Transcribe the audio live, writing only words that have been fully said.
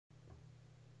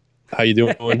How you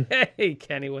doing? Hey,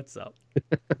 Kenny, what's up?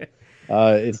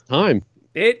 It's time.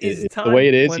 It is It's the time way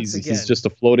it is. once He's again. just a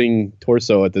floating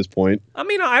torso at this point. I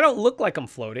mean, I don't look like I'm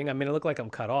floating. I mean, I look like I'm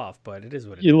cut off, but it is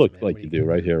what it You is, look man. What like are you you do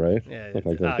gonna right here, right? do? Yeah, Look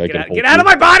like I get can out, hold get out you. of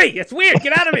my body. It's weird.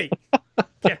 Get out of me.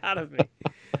 Get out of me.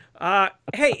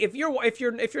 Hey, if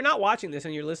you're not watching this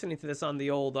and you're listening to this on the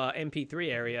old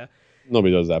MP3 area,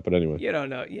 Nobody does that, but anyway. you don't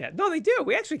know. Yeah, no, they do.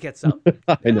 We actually get some.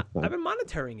 I Yeah, know. I've been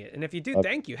monitoring it, and if you do, Uh,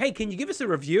 thank you. Hey, can you give us a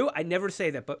review? I never say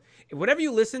that, but whatever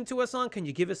you listen to us on, can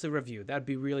you give us a review? That'd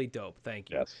be really dope. Thank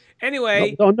you. yes. No,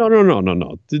 Anyway, no, no, no, no, no,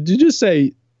 no. Did you just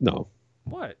say no?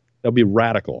 what? That'll be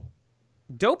radical.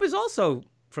 Dope is also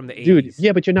from the Dude, 80s.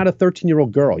 yeah, but you're not a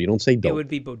 13-year-old girl. You don't say It dope. would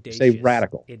be You bodacious. say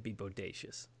radical. It'd be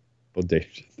bodacious.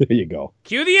 Bodacious. There you go.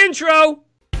 Cue the intro.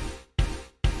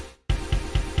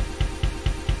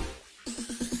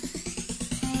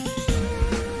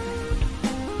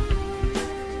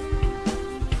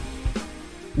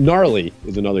 Gnarly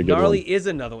is another good Gnarly one. is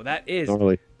another one. That is.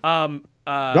 Gnarly. Um.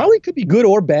 Gnarly could be good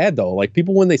or bad, though. Like,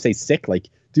 people, when they say sick, like,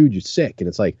 dude, you're sick. And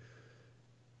it's like,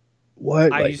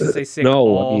 what? I Like, used to say sick no,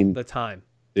 all I mean, the time.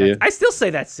 yeah. I still say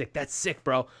that's sick. That's sick,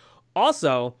 bro.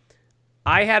 Also,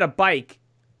 I had a bike.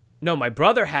 No, my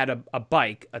brother had a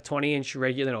bike, a 20-inch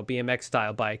regular, BMX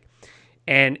style bike,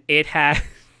 and it had.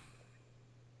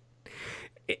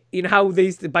 You know how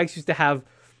the bikes used to have.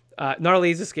 Gnarly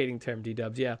is a skating term,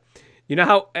 D-dubs. Yeah, you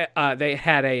know how they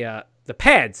had the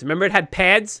pads. Remember, it had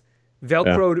pads,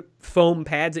 Velcroed foam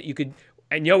pads that you could.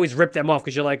 And you always rip them off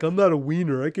because you're like, I'm not a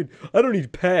wiener. I don't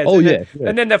need pads. Oh, and yeah, then, yeah.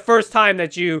 And then the first time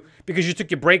that because you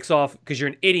took your brakes off because you're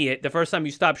an idiot, the first time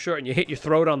you stopped short and you hit your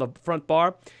throat on the front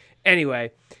bar.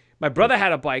 Anyway, my brother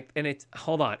had a bike and it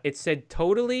said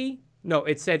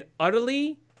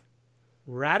utterly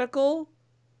radical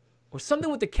or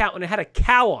something with the cow, and it had a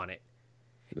cow on it.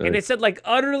 Nice. And it said like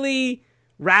utterly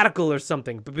radical or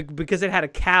something because it had a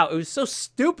cow. It was so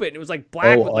stupid. It was like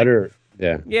black with like,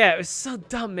 yeah. yeah, it was so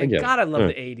dumb, man. God, I love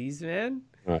the 80s, man.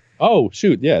 All right. Oh,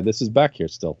 shoot. Yeah, this is back here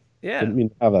still. Yeah. Didn't mean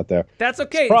to have that there. That's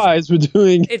okay. Surprise, we're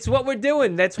doing... It's what we're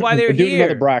doing. That's why they're we're doing here.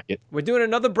 another bracket. We're doing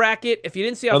another bracket. If you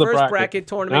didn't see our Another first bracket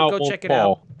tournament, Now go it won't check it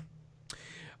out.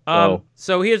 fall.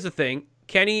 So here's the thing.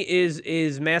 Kenny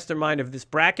is mastermind of this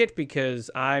bracket because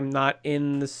I'm not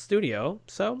in the studio,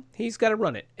 so he's got to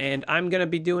run it. And I'm going to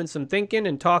be doing some thinking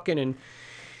and talking, and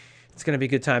it's going to be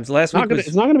good times. Last week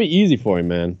It's not going to be easy for him,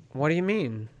 man. What do you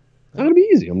mean? It's not going to be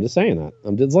easy. I'm just saying that.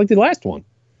 It's like the last one.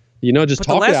 You know, just But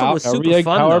talk the it last out. one was however super you-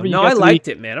 fun, though. however you No, get I to liked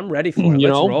it, man. I'm ready for it. You Let's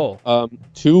know, roll.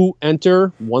 2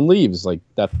 enter, 1 leaves. Like,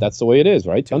 that's the way it is,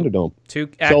 right? Thunderdome. 2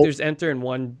 actors enter and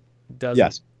 1 doesn't.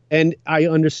 Yes. And I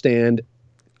understand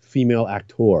female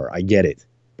actor. I get it.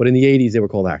 But in the 80s, they were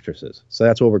called actresses. So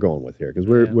that's what we're going with here because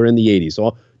we're in the 80s.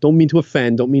 So don't mean to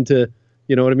offend. Don't mean to,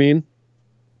 you know what I mean?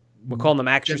 We're calling them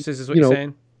actresses is what You you're know,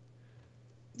 saying?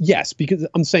 Yes, because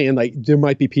I'm saying like there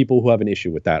might be people who have an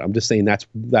issue with that. I'm just saying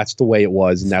that's the way it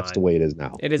was and that's the way it is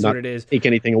now. It is Not what it is. Take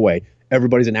anything away.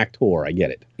 Everybody's an actor. I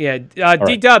get it. Yeah,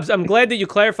 D Dubs. I'm glad that you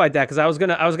clarified that because I was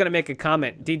gonna make a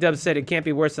comment. D Dubs said it can't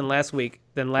be worse than last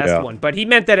one, but he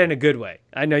meant that in a good way.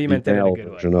 I know you meant that in a good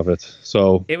way. Version of it.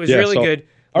 So It was really good.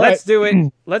 all Let's right. do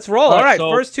it. Let's roll. All right, so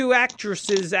first 2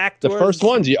 actresses, actors. The first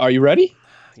ones. Are you ready?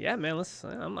 Yeah, man.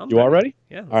 I'm You all ready?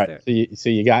 Yeah. All right. So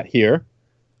you got here,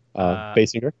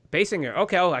 Basinger. Basinger.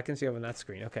 Okay. Oh, I can see over that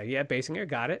screen. Okay. Yeah, Basinger.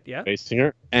 Got it. Yeah.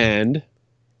 Basinger and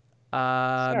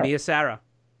Mia Sarah.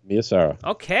 Mia Sarah.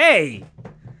 Okay.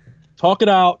 Talk it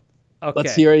out.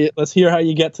 Okay. Let's hear how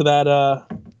you get to that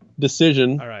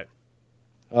decision. All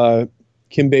right.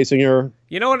 Kim Basinger.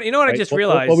 You know what? Right? I just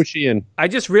realized. What was she in? I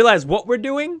just realized what we're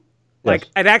doing. Like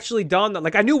Yes. it actually dawned on.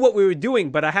 Like I knew what we were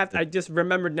doing, but I just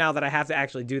remembered now that I have to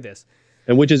actually do this.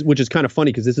 And which is kind of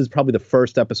funny because this is probably the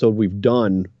first episode we've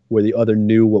done where the other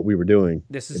knew what we were doing.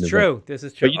 This is true. This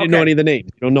is true. But you didn't know any of the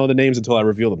names. You don't know the names until I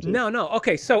reveal them to you. No.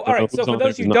 Okay. So all right. So for no,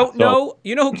 those who no, don't no. know,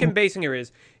 you know who Kim Basinger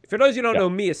is. For those who don't know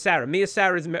Mia Sarah. Mia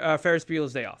Sarah is Ferris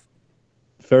Bueller's Day Off.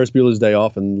 Ferris Bueller's Day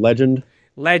Off and Legend.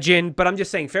 Legend, but I'm just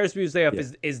saying Ferris Bueller's Day Off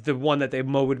is the one that they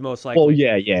would most likely. Oh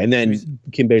yeah. And then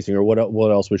Kim Basinger.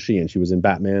 What else was she in? She was in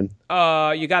Batman.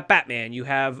 You got Batman. You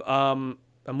have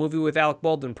a movie with Alec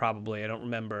Baldwin probably. I don't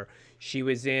remember. She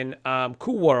was in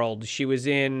Cool World. She was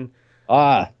in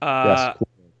Yes.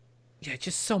 yeah,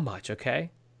 just so much,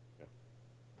 okay?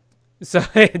 So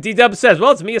D-Dub says,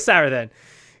 well, it's Mia Sarah then.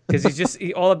 Because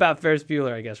he's all about Ferris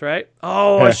Bueller, I guess, right?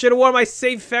 Oh, I should have worn my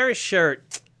Save Ferris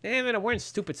shirt. Damn it, I'm wearing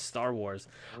stupid Star Wars.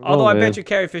 Although I bet you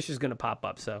Carrie Fisher's going to pop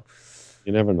up, so.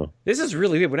 You never know. This is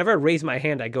really weird. Whenever I raise my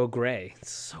hand, I go gray. It's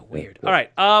so weird. All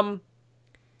right,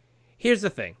 here's the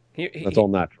thing. That's all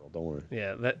natural. Don't worry.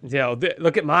 Yeah,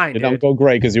 look at mine. You don't go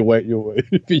gray because you wait your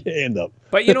hand up.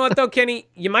 But you know what though, Kenny?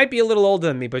 You might be a little older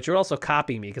than me, but you're also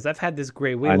copying me because I've had this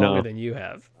gray way longer than you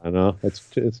have. I know. It's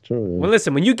true. Yeah. Well,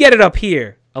 listen, when you get it up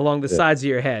here along the sides of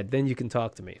your head, then you can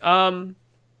talk to me.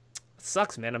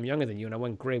 Sucks, man. I'm younger than you, and I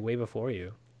went gray way before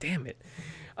you. Damn it.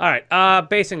 All right,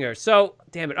 Basinger. So,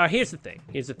 damn it. Here's the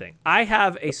thing. I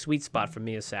have a sweet spot for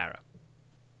Mia Sara.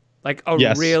 Like a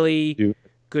really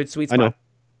good sweet spot. I know.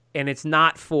 And it's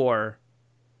not for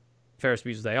Ferris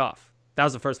Bueller's Day Off. That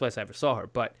was the first place I ever saw her.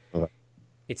 But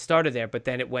it started there, but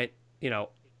then it went,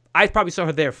 I probably saw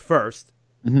her there first.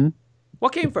 Mm-hmm.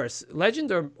 What came first,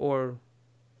 Legend or?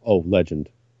 Oh, Legend.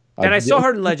 And I saw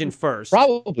her in Legend first.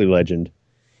 Probably Legend.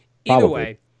 Either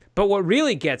way. But what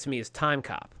really gets me is Time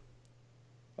Cop.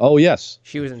 Oh, yes.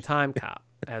 She was in Time Cop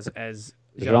as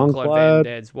Jean-Claude Van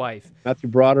Damme's wife. Matthew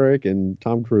Broderick and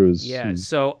Tom Cruise. Yeah,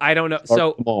 so I don't know.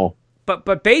 So, but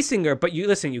Basinger, but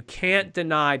you can't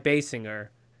deny Basinger.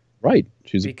 Right.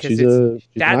 She's an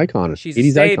icon. She's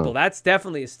a staple. Icon. That's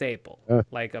definitely a staple.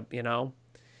 Like,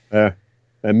 Yeah.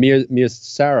 And Mia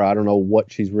Sara, I don't know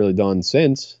what she's really done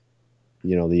since,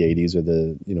 the 80s or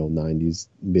the, 90s,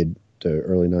 mid to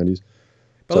early 90s.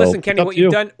 But listen, Kenny, what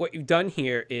you've done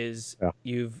here is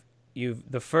you've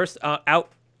the first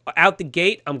out the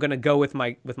gate. I'm gonna go with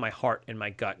my heart and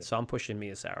my gut, so I'm pushing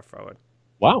Mia Sara forward.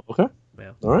 Wow. Okay.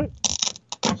 Yeah. All right.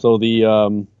 So the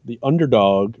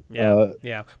underdog.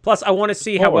 Yeah. Plus, I want to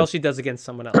see how well she does against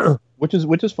someone else. which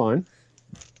is fine.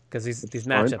 Because these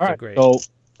matchups are great. So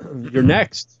your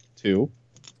next two.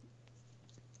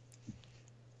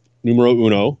 Numero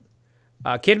uno.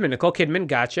 Nicole Kidman,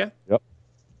 gotcha. Yep.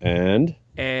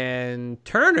 And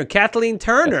Turner, Kathleen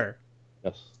Turner.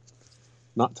 Yes.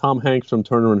 Not Tom Hanks from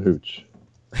Turner and Hooch.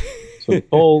 So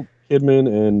Nicole Kidman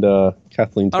and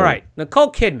Kathleen Turner. All right,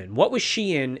 Nicole Kidman. What was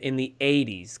she in the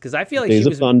 80s? Because I feel like Days she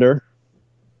was... of Thunder.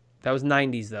 That was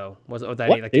 90s, though. Was that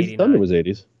what? Like Days 89? of Thunder was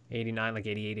 80s. 89, like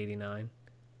 88, 89.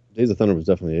 Days of Thunder was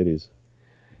definitely 80s.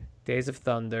 Days of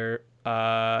Thunder.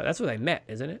 That's where they met,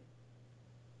 isn't it?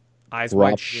 Eyes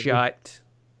Wide Shut.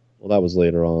 Well, that was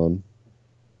later on.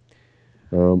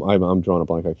 I'm drawing a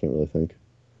blank. I can't really think.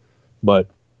 But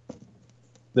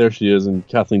there she is, and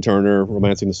Kathleen Turner,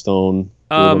 Romancing the Stone.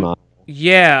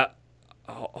 Yeah.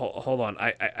 Hold on.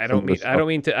 I don't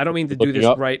mean to do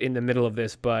this right in the middle of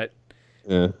this, but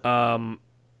you don't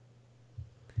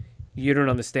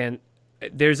understand.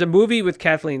 There's a movie with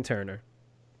Kathleen Turner.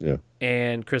 Yeah.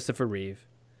 And Christopher Reeve.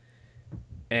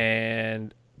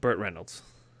 And Burt Reynolds.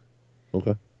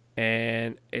 Okay.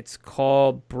 And it's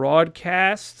called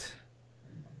Broadcast.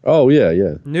 Oh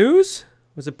yeah. News?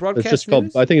 Was it Broadcast? It's just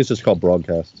News? I think it's just called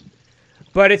Broadcast.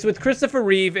 But it's with Christopher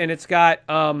Reeve, and it's got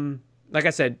like I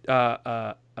said,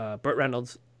 Burt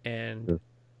Reynolds and two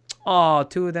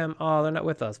of them. Oh, they're not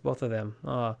with us, both of them.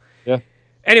 Oh. Yeah.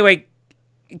 Anyway,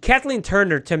 Kathleen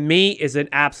Turner to me is an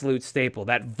absolute staple.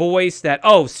 That voice,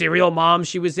 Serial Mom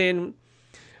she was in.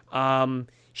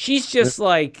 She's just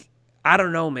like, I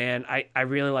don't know, man. I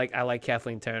really like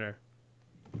Kathleen Turner.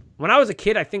 When I was a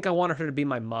kid, I think I wanted her to be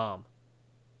my mom.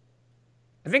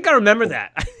 I think I remember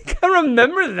that.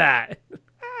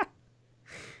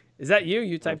 Is that you?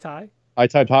 You typed hi? I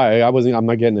typed hi. I'm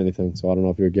not getting anything, so I don't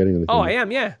know if you're getting anything. Oh, I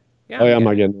am, yeah. I'm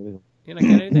not getting anything. You're not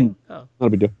getting anything? Oh. Not a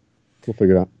big deal. We'll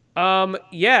figure it out. I'm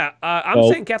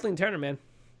saying Kathleen Turner, man.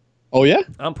 Oh, yeah?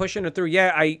 I'm pushing her through.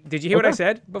 Yeah, did you hear what I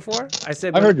said before? I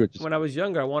said I heard you. When I was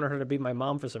younger, I wanted her to be my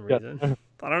mom for some reason.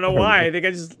 I don't know why. I think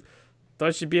I just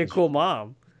thought she'd be a cool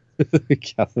mom.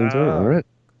 Kathleen Turner, all right.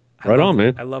 Right on,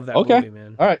 man. I love that movie,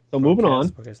 man. All right, so moving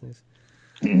on. All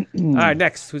right,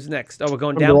 next. Who's next? Oh, we're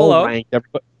going down below.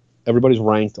 Everybody's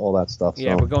ranked, all that stuff.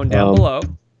 Yeah, we're going down below.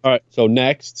 All right, so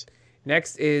next.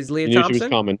 Next is Leah you knew Thompson. She was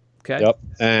coming. Okay. Yep,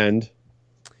 and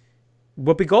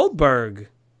Whoopi Goldberg.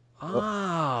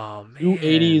 Oh, man. Two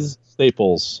 80s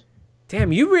staples.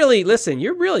 Damn, you're really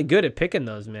good at picking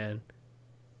those, man.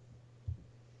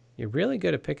 You're really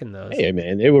good at picking those. Hey,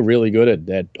 man, they were really good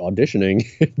at auditioning,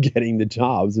 getting the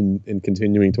jobs, and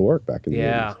continuing to work back in the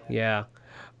 80s. Yeah.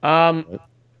 All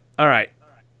right.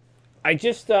 I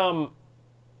just all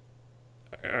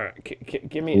right,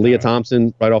 give me Leah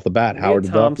Thompson right off the bat. Howard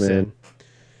the Duck, man.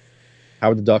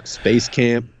 Howard the Duck, Space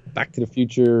Camp, Back to the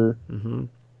Future. Mm-hmm.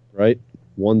 Right?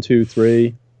 1, 2,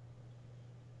 3.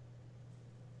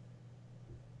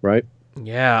 Right?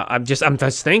 Yeah, I'm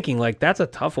just thinking, like, that's a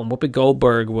tough one. Whoopi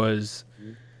Goldberg was,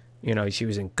 she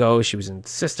was in Ghost, she was in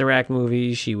Sister Act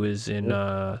movies, she was in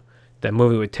that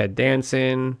movie with Ted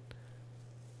Danson.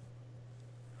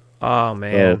 Oh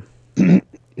man. There's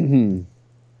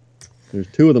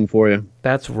two of them for you.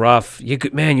 That's rough. You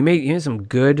made some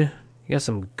good You got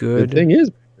some The good. thing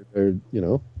is, they're they're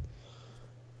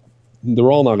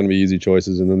all not going to be easy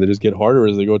choices, and then they just get harder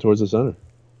as they go towards the center.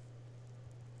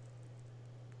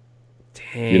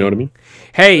 Dang. You know what I mean?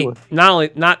 Hey, Anyway.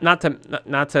 not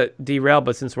to derail,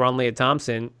 but since we're on Leah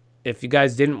Thompson, if you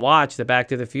guys didn't watch the Back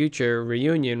to the Future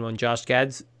reunion on Josh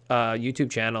Gad's YouTube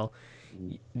channel,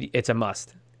 it's a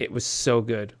must. It was so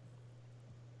good.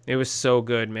 It was so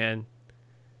good, man.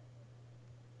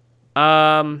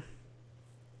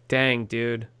 Dang,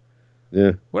 dude.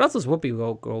 Yeah. What else was Whoopi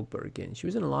Goldberg in? She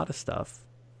was in a lot of stuff.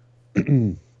 I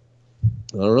don't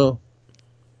know.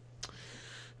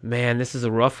 Man, this is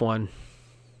a rough one.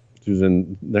 She was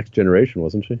in Next Generation,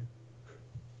 wasn't she?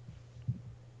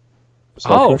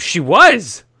 Oh, she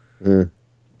was. Yeah.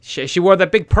 She wore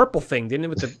that big purple thing, didn't it?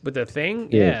 With the thing,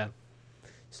 Yeah. yeah.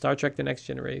 Star Trek: The Next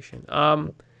Generation.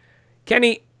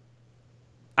 Kenny,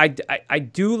 I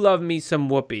do love me some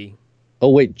Whoopi. Oh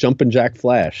wait, Jumpin' Jack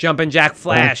Flash. Jumpin' Jack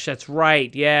Flash. That's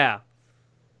right. Yeah.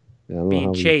 Yeah, I don't know Being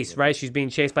how chased, right? She's being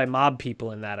chased by mob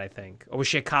people in that, I think. Or was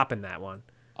she a cop in that one?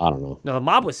 I don't know. No, the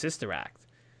mob was Sister Act.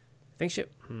 I think she.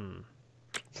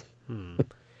 All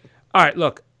right,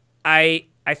 look, I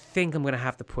think I'm gonna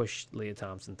have to push Leah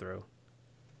Thompson through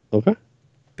Okay.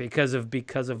 because of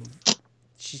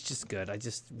she's just good. I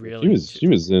just really She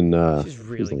was in. she's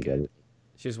really good.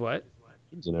 She's what?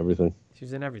 She was in everything. She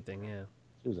was in everything. Yeah.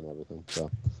 She was in everything. So.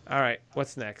 All right,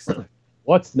 what's next?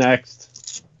 What's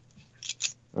next?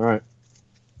 All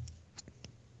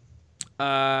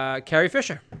right. Carrie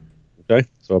Fisher Okay.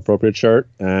 So appropriate shirt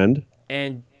and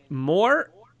and Demi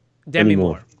Demi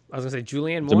Moore. Moore. I was gonna say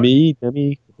Julianne Moore.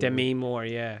 Demi Moore.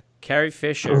 Yeah. Carrie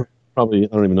Fisher. Probably. I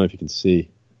don't even know if you can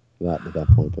see that at that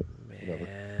point, but whatever.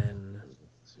 Man,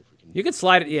 you can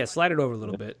slide it. Yeah, slide it over a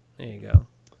little bit. There you go.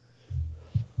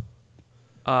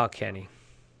 Oh, Kenny.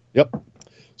 Yep.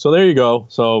 So there you go.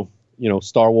 So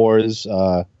Star Wars.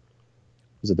 Was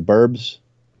it The Burbs?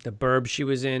 The Burbs she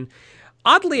was in.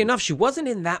 Oddly enough, she wasn't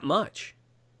in that much.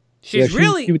 She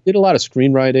did a lot of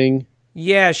screenwriting.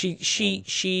 Yeah, she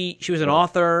was an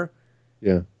author.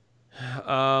 Yeah.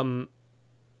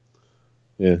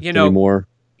 Yeah. Demi Moore.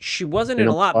 She wasn't in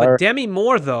a lot, but Demi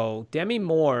Moore Was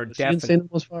she in St.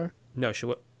 Elmo's Fire? No, she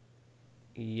was.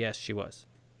 Yes, she was.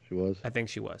 She was. I think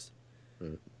she was.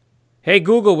 Right. Hey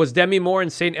Google, was Demi Moore in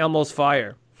St. Elmo's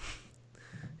Fire?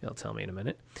 He'll tell me in a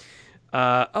minute.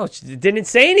 She didn't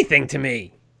say anything to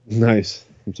me. Nice.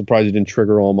 I'm surprised you didn't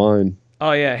trigger all mine.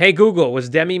 Oh yeah. Hey Google, was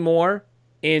Demi Moore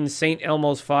in St.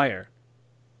 Elmo's Fire?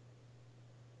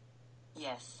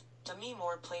 Yes, Demi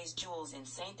Moore plays Jules in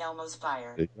St. Elmo's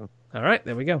Fire. There you go. All right,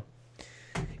 there we go.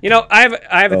 I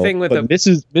have a thing with but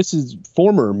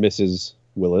former Mrs.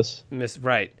 Willis.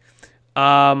 Right.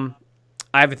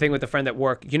 I have a thing with a friend at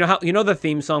work. You know the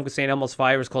theme song for St. Elmo's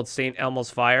Fire is called St. Elmo's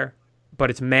Fire, but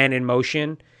it's Man in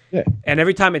Motion. Yeah. And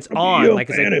every time it's on, like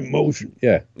it's Man in Motion.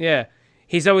 Yeah. Yeah.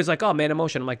 He's always like, "Oh, Man in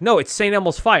Motion." I'm like, "No, it's St.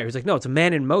 Elmo's Fire." He's like, "No, it's a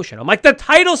Man in Motion." I'm like, "The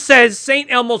title says St.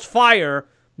 Elmo's Fire,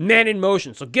 Man in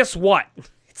Motion." So guess what?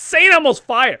 It's St. Elmo's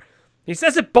Fire. He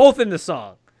says it both in the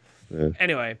song. Yeah.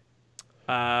 Anyway,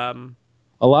 a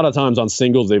lot of times on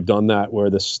singles they've done that where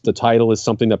the title is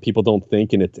something that people don't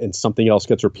think and something else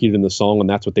gets repeated in the song and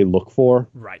that's what they look for.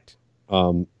 Right.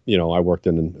 I worked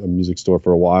in a music store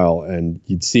for a while and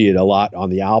you'd see it a lot on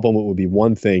the album. It would be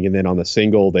one thing. And then on the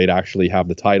single, they'd actually have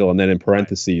the title. And then in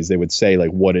parentheses, they would say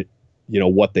like what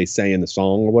they say in the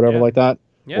song or whatever like that,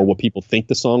 or what people think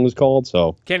the song is called.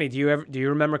 So Kenny, do you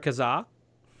remember Kazaa?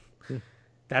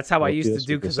 That's how I used to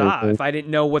do Kazaa. If I didn't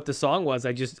know what the song was,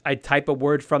 I'd type a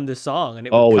word from the song and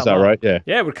it would come up. Oh, is that right? Yeah.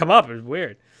 Yeah, it would come up. It was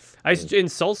weird. I used to in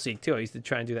Soulseek too. I used to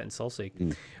try and do that in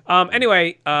Soulseek.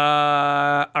 Anyway, all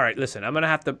right. Listen, I'm gonna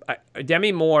have to.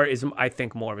 Demi Moore is, I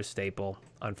think, more of a staple.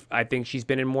 I think she's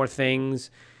been in more things,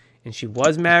 and she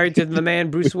was married to the man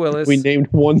Bruce Willis. We named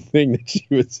one thing that she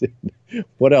was in.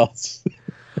 What else?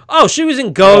 Oh, she was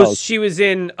in Ghost. She was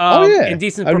in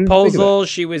Indecent Proposal.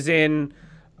 She was in.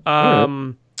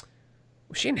 Was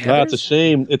she in Heathers? That's a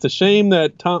shame. It's a shame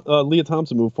that Leah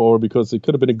Thompson moved forward because it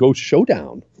could have been a Ghost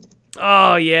Showdown.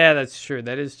 Oh yeah, that's true.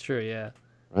 That is true. Yeah.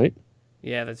 Right.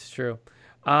 Yeah, that's true.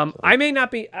 I may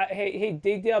not be. Hey,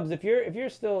 D-Dubs, if you're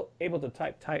still able to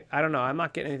type. I don't know. I'm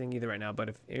not getting anything either right now. But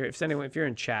if you're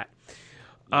in chat.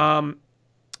 All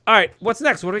right. What's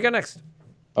next? What do we got next?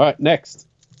 All right. Next.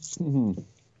 Bing,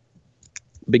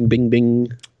 bing,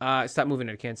 bing. Stop moving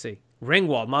it. I can't see.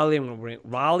 Ringwald.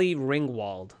 Molly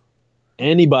Ringwald.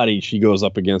 Anybody she goes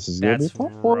up against is going to be a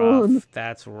tough one.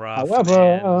 That's rough. However,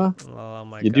 man. Oh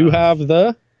my God. You do have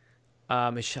the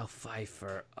Michelle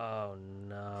Pfeiffer. Oh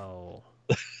no.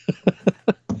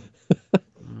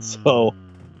 So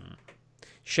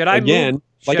should I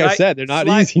Like Should I said, they're not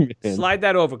slide, easy, man. Slide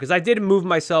that over because I did move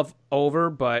myself over,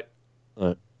 but All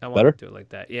right. I want Better? to do it like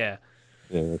that. Yeah.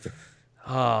 Yeah. Okay.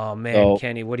 Oh man, So,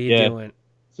 Kenny, what are you yeah. doing?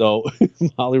 So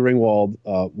Molly Ringwald,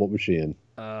 what was she in?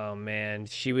 Oh man,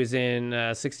 she was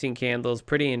in 16 Candles,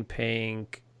 Pretty in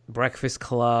Pink, Breakfast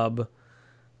Club.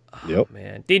 Oh, Yep.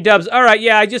 man, D-Dubs. All right,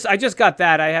 yeah, I just got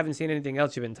that. I haven't seen anything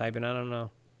else you've been typing. I don't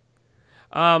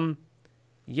know.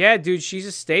 Yeah, dude, she's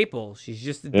a staple. She's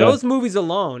just those movies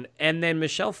alone, and then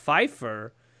Michelle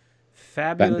Pfeiffer,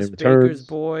 Fabulous Baker's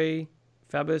Boy,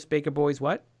 Fabulous Baker Boys.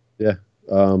 What? Yeah.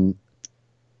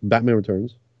 Batman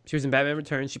Returns. She was in Batman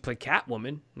Returns. She played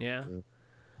Catwoman. Yeah.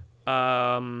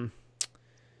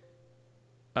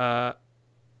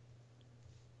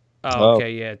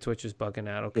 Okay, yeah, Twitch is bugging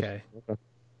out. Okay.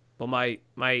 Well,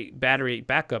 my battery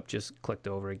backup just clicked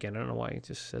over again. I don't know why. It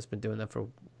just has been doing that for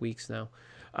weeks now.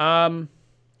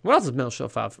 What else is Michelle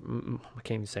Pfeiffer? I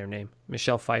can't even say her name.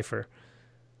 Michelle Pfeiffer.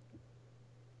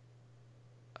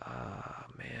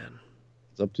 Man.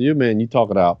 It's up to you, man. You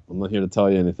talk it out. I'm not here to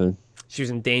tell you anything. She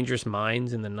was in Dangerous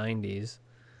Minds in the 90s.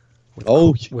 With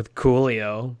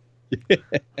Coolio. Yes.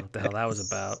 What the hell that was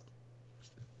about?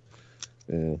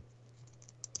 Yeah.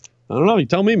 I don't know. You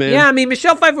tell me, man. Yeah, I mean,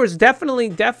 Michelle Pfeiffer was definitely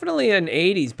an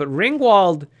 80s, but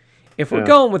Ringwald, if we're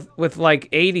going with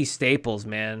like 80s staples,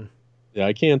 man. Yeah,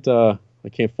 I can't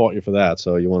fault you for that.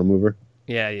 So you want to move her?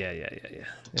 Yeah.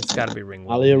 It's got to be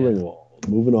Ringwald. Alia Ringwald.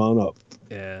 Moving on up.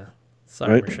 Yeah.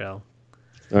 Sorry, Michelle.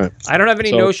 All right. I don't have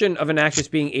any notion of an actress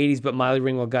being 80s, but Miley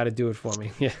Ringwald got to do it for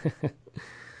me. Yeah.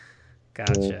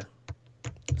 Gotcha.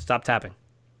 Stop tapping.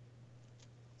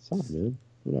 Stop, man.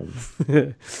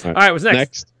 Whatever. All right, what's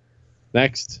next?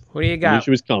 Next. What do you I got? knew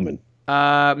she was coming.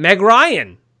 Meg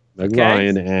Ryan. Meg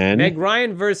Ryan and Meg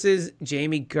Ryan versus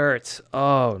Jamie Gertz.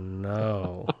 Oh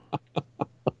no.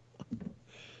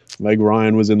 Meg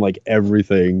Ryan was in like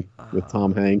everything with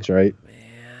Tom Hanks, right?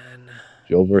 Man.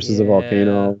 Joe versus the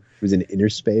Volcano. She was in Inner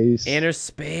Space. Inner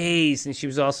Space, and she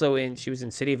was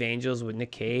in City of Angels with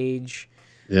Nick Cage.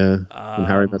 Yeah. And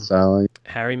Harry Met Sally.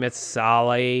 Harry Met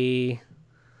Sally.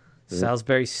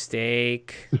 Salisbury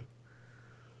Steak.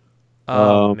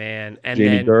 Oh man! And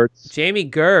Jamie Gertz. Jamie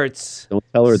Gertz. Don't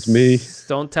tell her it's me.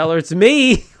 Don't tell her it's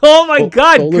me. Oh my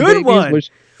God! Solar Good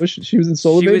Babies. one. She was in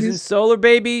Solar Babies. She was in Solar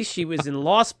Babies. She was in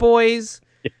Lost Boys.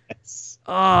 Yes.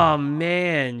 Oh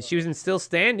man, she was in Still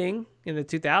Standing in the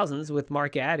 2000s with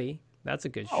Mark Addy. That's a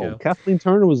good show. Kathleen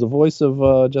Turner was the voice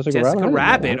of Jessica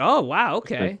Rabbit. Oh wow.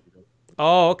 Okay.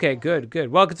 Oh okay.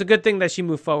 Good. Well, it's a good thing that she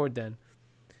moved forward then.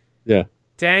 Yeah.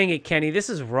 Dang it, Kenny. This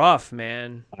is rough,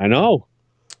 man. I know.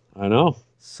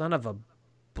 Son of a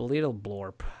little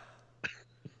blorp.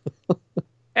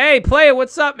 Hey, Playa,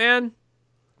 what's up, man?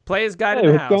 Playa's guy in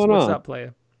the house. What's up,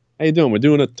 Playa? How you doing? We're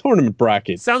doing a tournament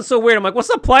bracket. Sounds so weird. I'm like, what's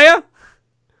up, Playa?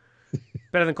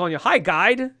 Better than calling you hi,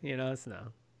 guide. You know, it's no.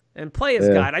 And Playa's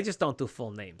guide. I just don't do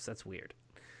full names. That's weird.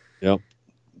 Yep.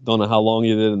 Don't know how long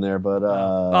you did in there, but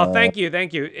oh, thank you.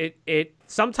 It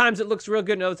sometimes it looks real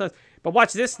good, and other times. But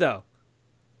watch this though.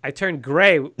 I turned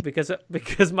gray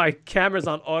because my camera's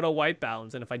on auto white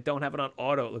balance, and if I don't have it on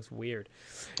auto, it looks weird.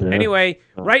 Yeah. Anyway,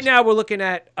 right now we're looking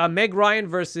at Meg Ryan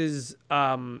versus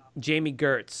Jamie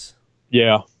Gertz.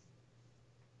 Yeah.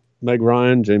 Meg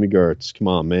Ryan, Jamie Gertz. Come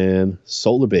on, man.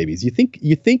 Solar Babies. You think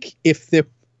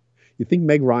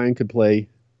Meg Ryan could play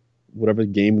whatever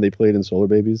game they played in Solar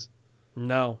Babies?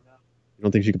 No. You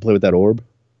don't think she could play with that orb?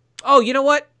 Oh, you know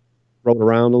what? Roll it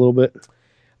around a little bit.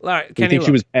 All right, Kenny, you think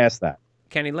she was past that?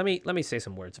 Kenny, let me say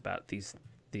some words about these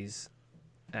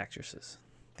actresses,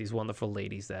 these wonderful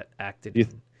ladies that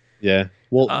acted. Yeah.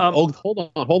 Well,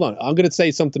 hold on. I'm going to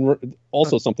say something.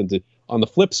 Also, something to on the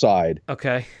flip side.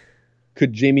 Okay.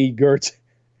 Could Jamie Gertz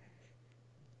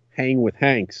hang with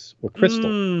Hanks or Crystal? No.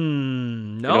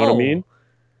 You know what I mean?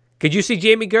 Could you see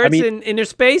Jamie Gertz in Inner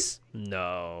Space?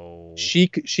 No. She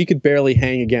could barely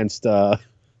hang against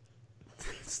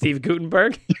Steve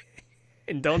Guttenberg.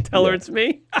 And Don't Tell Her It's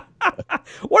Me.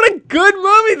 What a good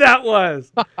movie that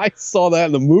was. I saw that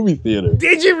in the movie theater.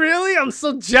 Did you really? I'm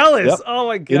so jealous. Yep. Oh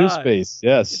my God. Inner Space,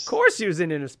 yes. Of course she was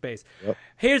in Inner Space. Yep.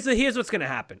 Here's what's gonna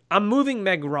happen. I'm moving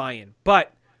Meg Ryan,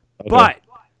 but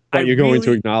you're going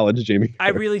to acknowledge Jamie Gertz. I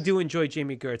really do enjoy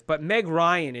Jamie Gertz, but Meg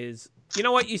Ryan is, you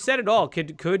know what? You said it all.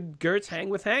 Could Gertz hang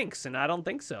with Hanks? And I don't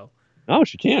think so. No,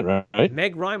 she can't, right?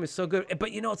 Meg Ryan was so good.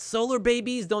 But you know, Solar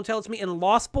Babies, Don't Tell It's Me, and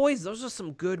Lost Boys, those are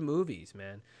some good movies,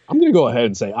 man. I'm going to go ahead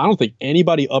and say, I don't think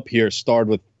anybody up here starred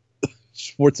with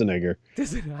Schwarzenegger.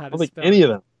 I don't think any of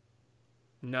them.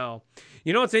 No.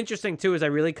 You know what's interesting, too, is I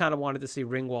really kind of wanted to see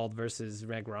Ringwald versus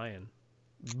Meg Ryan.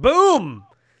 Boom!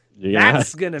 Yeah,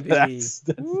 That's gonna be that's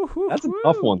a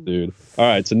tough one, dude. All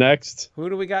right, so next. Who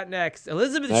do we got next?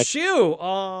 Elizabeth Next. Shue.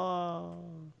 Oh,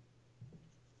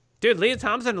 dude, Leah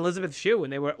Thompson and Elizabeth Shue when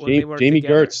they were Jamie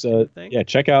together. Gertz. Yeah,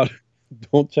 check out.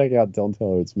 Don't check out. Don't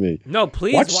tell her it's me. No,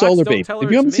 please watch Solar Don't Babe. Tell Her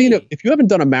If you haven't It's seen Me. it, if you haven't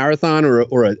done a marathon or a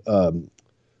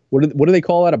what do they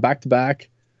call that? A back-to-back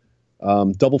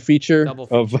double feature Double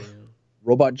of feature.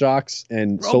 Robot Jocks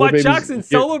and Solar Robot Babies. Jocks and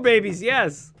Solar Babies.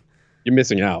 Yes. You're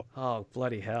missing out. Oh,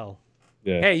 bloody hell.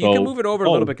 Yeah. Hey, you so- can move it over a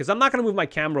little bit because I'm not going to move my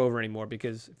camera over anymore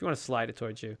because if you want to slide it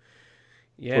towards you.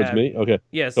 Yeah. Towards me? Okay.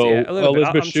 Yes, So, yeah, a little bit.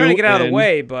 Elizabeth I'm trying to Shue get out of the and-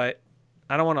 way, but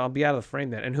I don't want to. I'll be out of the frame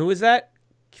then. And who is that?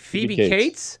 Phoebe Cates.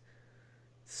 Cates?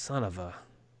 Son of a.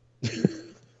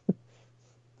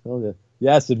 Oh yeah.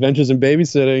 Yes, Adventures in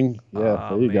Babysitting. Yeah,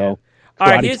 Oh, there you man. go. All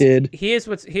right, Karate Kid. here's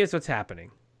what's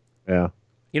happening. Yeah.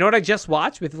 You know what I just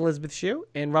watched with Elizabeth Shue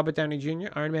and Robert Downey Jr.,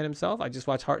 Iron Man himself? I just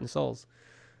watched Heart and Souls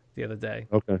the other day.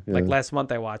 Okay. Yeah. Like last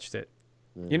month I watched it.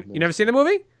 You never seen the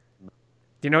movie? Do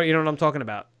you know what I'm talking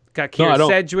about? It's got No, I Keira don't.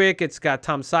 Sedgwick, it's got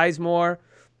Tom Sizemore.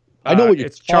 I know what you're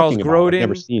It's Charles talking about. I've Grodin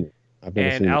never seen it. I've never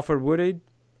and seen Alfred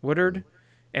Woodard.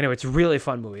 Anyway, it's a really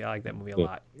fun movie. I like that movie a it.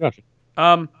 lot. Gotcha.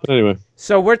 Um, But anyway,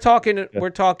 so we're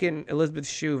talking Elizabeth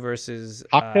Shue versus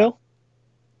Cocktail,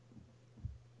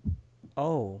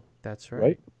 oh, that's right.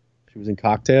 right? She was in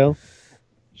Cocktail.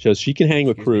 Shows she can hang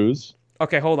with Cruz.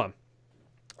 Okay, hold on.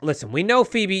 Listen, we know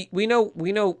Phoebe. We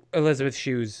know Elizabeth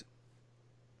Shue's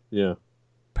Yeah.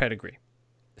 pedigree.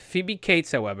 Phoebe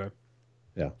Cates, however,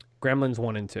 Yeah. Gremlins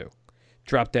 1 and 2,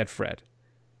 Drop Dead Fred,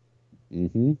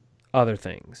 Mm-hmm. other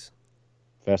things.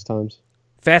 Fast Times.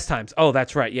 Fast Times. Oh,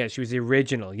 that's right. Yeah, she was the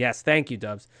original. Yes, thank you,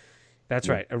 Dubs. That's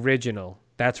right. Original.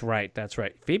 That's right. That's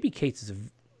right. Phoebe Cates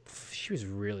she was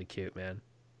really cute, man.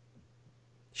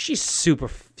 She is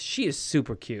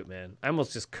super cute, man. I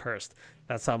almost just cursed.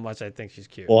 That's how much I think she's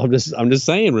cute. Well, I'm just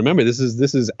saying. Remember, this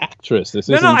is actress. This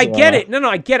no, isn't, I get it. No,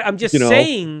 I get it. I'm just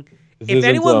saying, this if isn't,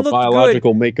 anyone looked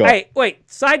biological good. makeup. Hey, wait.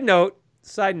 Side note.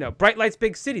 Bright Lights,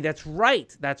 Big City. That's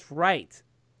right.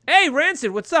 Hey,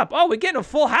 Rancid, what's up? Oh, we're getting a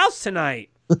full house tonight.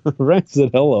 Rancid,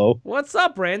 hello. What's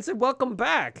up, Rancid? Welcome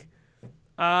back.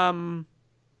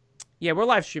 Yeah, we're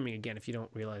live streaming again. If you don't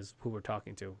realize who we're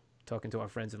talking to our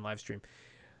friends in live stream.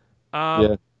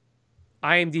 Yeah.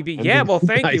 IMDb. Yeah, well,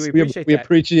 thank you. Nice. We appreciate We that.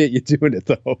 appreciate you doing it,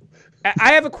 though.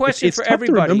 I have a question It's for tough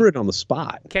everybody. to remember it on the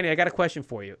spot. Kenny, I got a question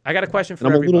for you. I got a question for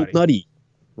And I'm everybody. a little nutty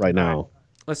right now. All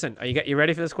right. Listen, you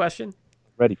ready for this question?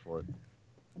 Ready for it.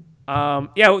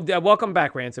 Welcome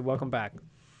back, Rancid. Welcome back.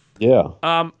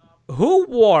 Yeah. Who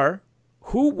wore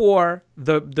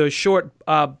the short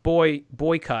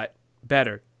boy cut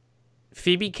better?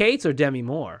 Phoebe Cates or Demi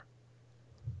Moore?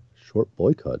 Short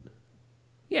boycott.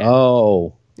 Yeah.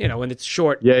 Oh. You know, when it's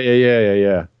short.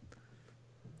 Yeah.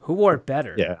 Who wore it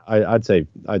better? Yeah. I'd say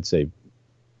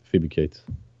Phoebe Cates.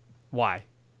 Why?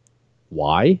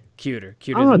 Why? Cuter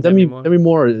I don't know. than Demi Moore. Demi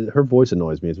Moore. Her voice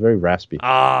annoys me. It's very raspy.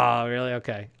 Oh, really?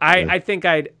 Okay. I think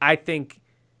I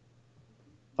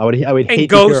would And hate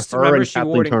Ghost, to hear her remember and she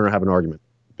Kathleen wore Turner have an argument.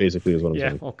 Basically, is what I'm yeah.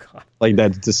 saying. Oh God. Like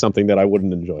that's just something that I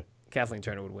wouldn't enjoy. Kathleen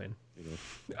Turner would win.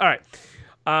 All right.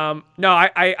 No,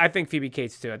 I think Phoebe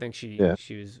Cates too. I think she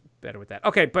was better with that.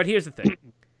 Okay, but here's the thing.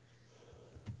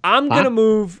 I'm gonna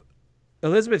move.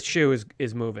 Elizabeth Shue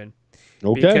is moving.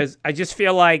 Okay. Because I just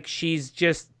feel like she's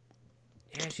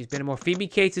been in more. Phoebe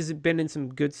Cates has been in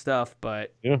some good stuff,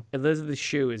 but Elizabeth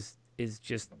Shue is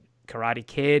just Karate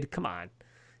Kid. Come on,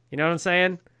 you know what I'm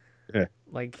saying? Yeah.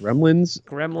 Like Gremlins.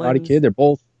 Karate Kid. They're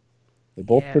both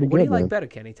pretty good. What do you like man. better,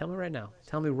 Kenny? Tell me right now.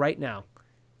 Tell me right now.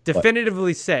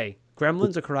 Definitively say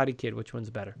Gremlins or Karate Kid. Which one's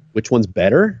better? Which one's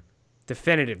better?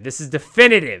 Definitive. This is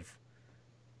definitive.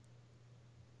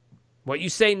 What you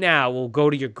say now will go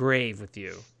to your grave with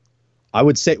you. I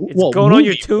would say, going on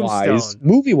your tombstone.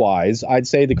 Movie-wise, I'd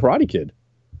say The Karate Kid.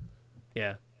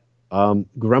 Yeah.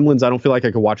 Gremlins, I don't feel like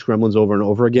I could watch Gremlins over and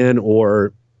over again.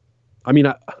 Or, I mean,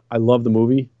 I love the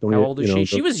movie. How old is she?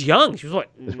 She was young. She was what,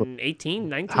 18,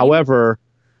 19? However,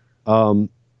 The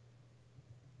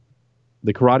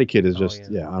Karate Kid is just, I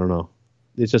don't know.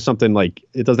 It's just something like,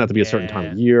 it doesn't have to be a certain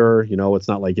time of year. You know, it's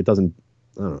not like it doesn't,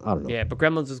 I don't know. Yeah, but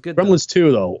Gremlins is good. Gremlins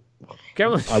 2, though.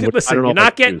 Gremlins, I don't listen, know you're if not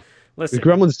I'd getting... choose. Listen,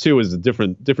 Gremlins 2 is a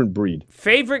different breed.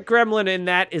 Favorite gremlin in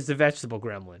that is the vegetable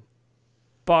gremlin.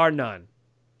 Bar none.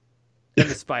 And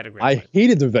the spider gremlin. I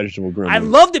hated the vegetable gremlin. I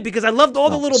loved it because I loved all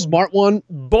the little smart one.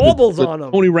 baubles on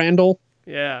them. Tony Randall.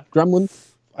 Yeah. Gremlin.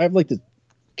 I have like this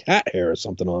cat hair or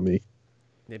something on me.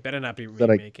 They better not be That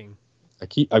remaking. I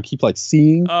keep like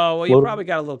seeing. Oh, well, you probably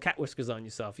got a little cat whiskers on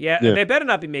yourself. Yeah, and they better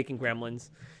not be making Gremlins.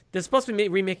 They're supposed to be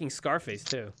remaking Scarface,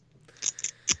 too.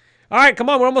 All right, come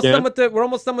on. We're almost Yeah. done with the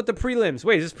prelims.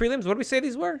 Wait, is this prelims? What did we say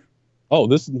these were? Oh,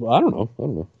 this I don't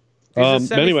know. Is this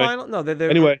But anyway, semifinal? No, they're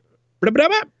anyway.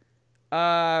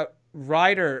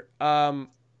 Ryder.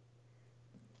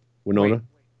 Winona.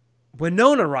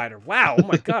 Winona Ryder. Wow. Oh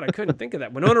my God, I couldn't think of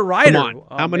that. Winona Ryder. Come on.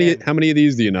 Oh, How many of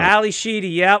these do you know? Ali Sheedy.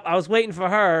 Yep, I was waiting for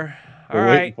her. All We're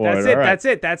right, waiting for that's it. it. All right. That's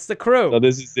it. That's the crew. So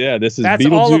this is That's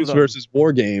all of Beetlejuice them. versus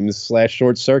War Games /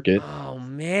 Short Circuit. Oh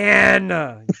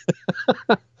man.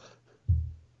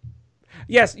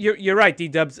 Yes, you're right,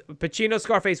 D-Dubs. Pacino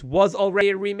Scarface was already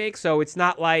a remake, so it's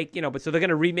not like, but so they're going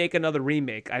to remake another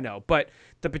remake, I know. But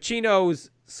the Pacino's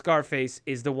Scarface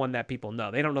is the one that people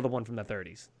know. They don't know the one from the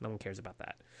 30s. No one cares about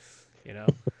that,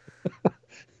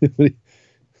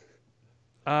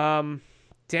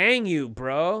 Dang you,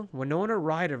 bro. Winona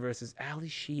Ryder versus Ali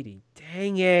Sheedy.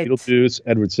 Dang it. Beetlejuice,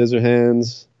 Edward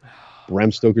Scissorhands,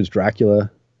 Bram Stoker's Dracula.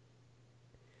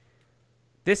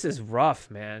 This is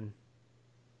rough, man.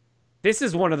 This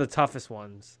is one of the toughest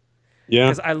ones. Yeah.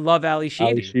 Because I love Ali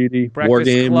Sheedy. Ali Sheedy, Breakfast War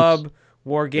Games. Club,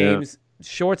 War Games,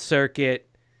 Short Circuit.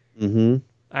 Mm-hmm.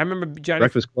 I remember Johnny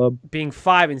Breakfast Club. being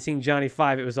 5 and seeing Johnny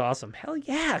 5. It was awesome. Hell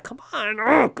yeah, come on.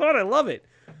 Oh, God, I love it.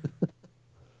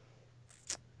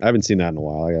 I haven't seen that in a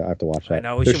while. I have to watch that. I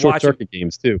know, we There's should Short watch it. Circuit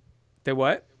games too. They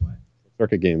what?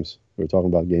 Circuit games. We were talking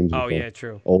about games. Oh, before. yeah,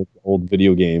 true. Old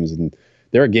video games, and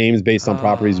there are games based on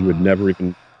properties you would never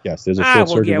even guess. There's a Short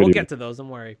Circuit we'll video. get to those. Don't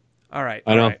worry. All right.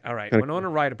 I know. All right. Kinda Winona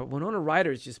Ryder. But Winona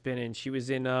Ryder's just been in. She was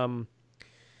in that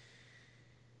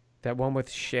one with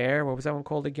Cher. What was that one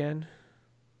called again?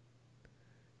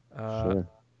 Sure.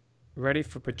 Ready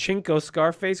for Pachinko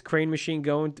Scarface Crane Machine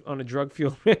going on a drug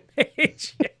fueled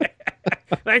rampage.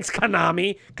 Thanks,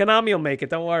 Konami. Konami will make it.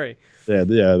 Don't worry. Yeah,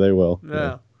 they will.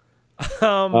 No.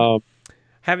 Yeah.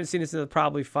 Haven't seen this in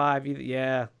probably 5 either.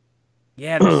 Yeah.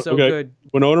 Yeah, they're so Okay. good.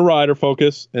 Winona Ryder,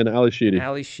 Focus, and Ali Sheedy.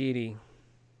 Ali Sheedy.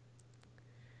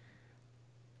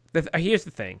 Here's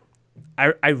the thing.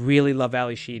 I really love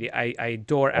Ali Sheedy. I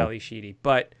adore Ali Sheedy.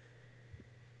 But,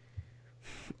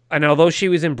 and although she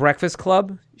was in Breakfast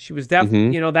Club, she was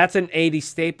definitely, that's an 80s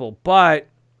staple. But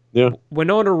Yeah.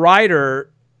 Winona Ryder,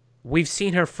 we've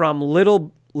seen her from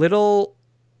little,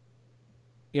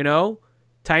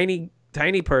 tiny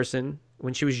person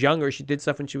when she was younger. She did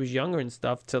stuff when she was younger and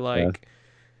stuff to like,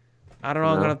 I don't know,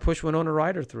 I'm going to push Winona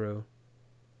Ryder through.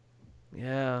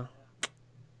 Yeah.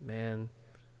 Man.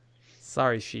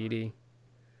 Sorry, Sheedy.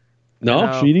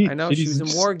 No, Sheedy. I know she was in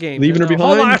War Games. Leaving her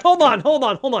behind. Hold on.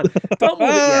 Don't move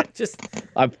it yet. Just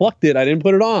I plucked it. I didn't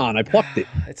put it on. I plucked it.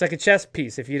 it's like a chess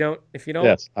piece. If you don't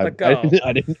Yes, let go.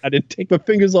 I didn't take my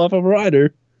fingers off of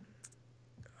Ryder.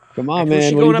 Come on, Who's man.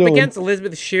 she What going are up you doing? against?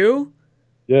 Elizabeth Shue?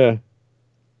 Yeah.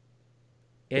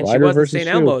 And she Ryder was in versus St. Shue.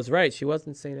 Elmo's, right? She was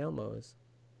in St. Elmo's.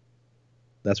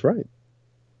 That's right.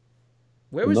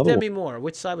 Where was Another Demi Moore?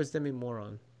 Which side was Demi Moore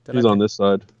on? She's on this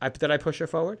side. Did I push her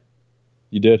forward?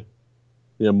 You did.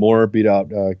 Yeah, Moore beat out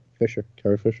Carrie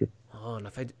Fisher. Oh, and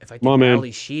if I did Come on, man.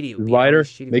 Ali Sheedy, it would be Ryder, Ali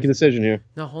Sheedy make a versus- decision here.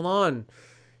 No, hold on.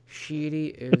 Sheedy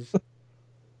is.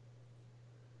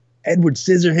 Edward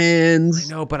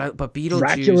Scissorhands. I know, but Beetlejuice.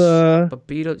 Dracula.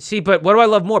 But what do I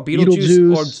love more, Beetlejuice,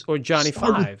 Beetlejuice. or Johnny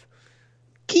Scarlet- 5?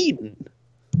 Keaton.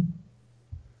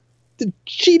 Did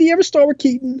Sheedy ever star with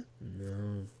Keaton?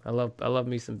 No, I love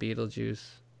me some Beetlejuice.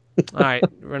 All right,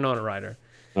 Winona Ryder.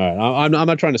 All right, I'm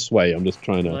not trying to sway. I'm just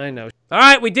trying to. I know. All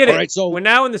right, we did it. All right, so we're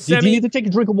now in the Do you semi. need to take a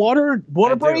drink of water?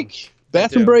 Water I do. break? I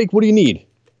Bathroom do. break? What do you need?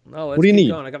 No, let's what do you keep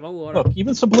need? going. I got my water. Look,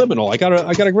 even subliminal. I got a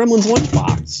Gremlins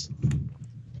lunchbox.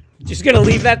 Just gonna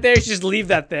leave that there. Just leave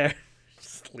that there.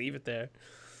 Just leave it there.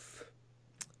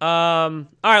 All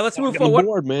right, let's move I'm forward.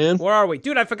 bored, man. Where are we,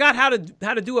 dude? I forgot how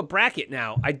to do a bracket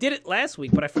now. I did it last week,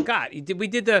 but I forgot. We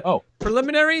did the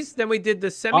preliminaries, then we did the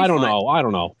semifinals. I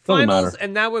don't know. Doesn't matter.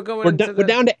 And now we're going. We're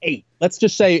down to 8. Let's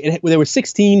just say there were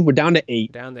 16. We're down to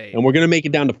 8. Down to 8. And we're gonna make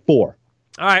it down to 4.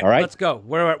 All right, let's go.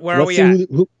 Where are we at?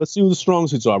 Let's see who the strong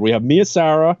suits are. We have Mia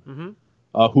Sara,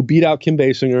 who beat out Kim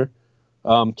Basinger,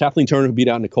 Kathleen Turner, who beat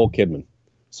out Nicole Kidman.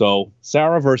 So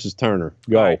Sarah versus Turner.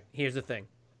 Go. All right, here's the thing.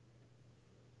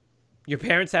 Your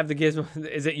parents have the gizmo.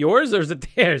 Is it yours or is it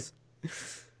theirs?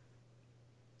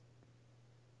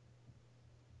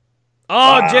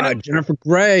 Oh, Jennifer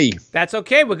Grey. That's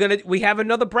okay. We have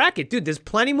another bracket, dude. There's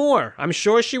plenty more. I'm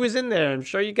sure she was in there. I'm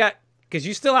sure you got because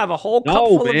you still have a whole cup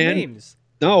full of names.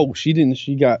 No, she didn't.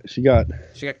 She got She got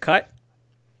cut.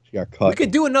 She got cut. We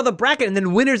could do another bracket and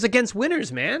then winners against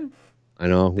winners, man. I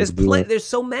know. There's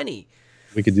so many.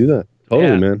 We could do that.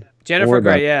 Totally, Yeah. man. Jennifer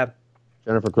Grey, yeah.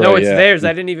 Jennifer Grey. No, it's yeah. theirs.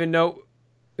 I didn't even know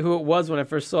who it was when I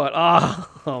first saw it.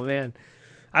 Oh man,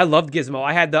 I loved Gizmo.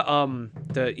 I had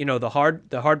the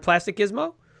hard plastic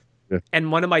Gizmo. Yeah.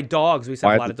 And one of my dogs, we used to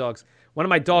have Why a lot of dogs. One of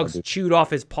my dogs chewed off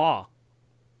his paw,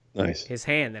 Nice. his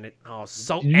hand, and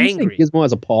so Did angry. you say Gizmo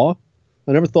has a paw?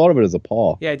 I never thought of it as a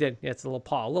paw. Yeah, I did. Yeah, it's a little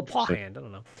paw hand. I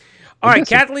don't know. All right, guess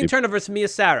Kathleen Turner versus Mia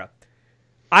Sara.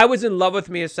 I was in love with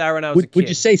Mia Sara when I was a kid. Would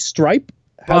you say Stripe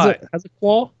has a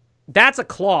claw? That's a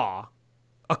claw.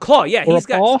 A claw, yeah. Or He's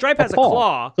got paw? Stripe has a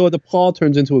claw. So the paw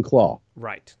turns into a claw.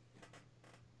 Right.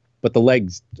 But the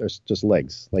legs are just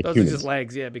legs, like Those humans. are just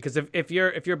legs, yeah. Because if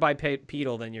you're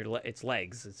bipedal, then it's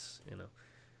legs. It's Yeah, well,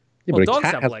 but a dogs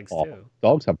cat have has legs paw. too.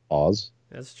 Dogs have paws.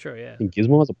 That's true, yeah. And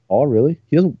Gizmo has a paw, really?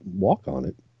 He doesn't walk on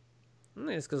it.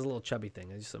 It's because a little chubby thing.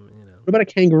 It's just something, What about a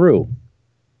kangaroo?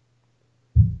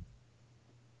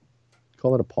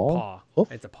 Call it a paw? Paw.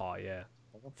 Hoof? It's a paw, yeah.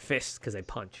 Fist because they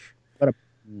punch.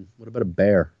 What about a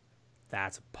bear?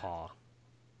 That's a paw.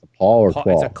 A paw or Paw.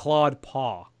 claw? It's a clawed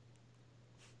paw.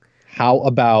 How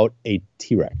about a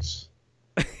T-Rex?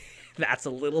 That's a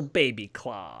little baby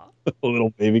claw. A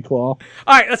little baby claw?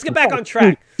 All right, let's get back on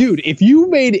track. Dude, if you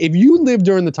lived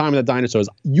during the time of the dinosaurs,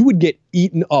 you would get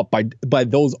eaten up by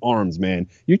those arms, man.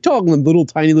 You're talking little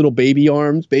tiny little baby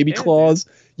arms, baby claws.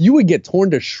 Dude. You would get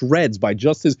torn to shreds by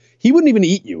just his. He wouldn't even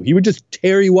eat you. He would just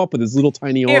tear you up with his little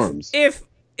tiny arms.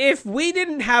 If we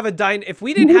didn't have if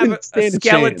we didn't have a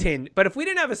skeleton, but if we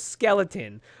didn't have a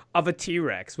skeleton of a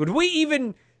T-Rex, would we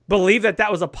even believe that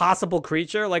was a possible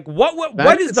creature? Like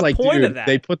what is the point of that?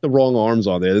 They put the wrong arms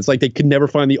on there. It's like they could never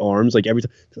find the arms. Like every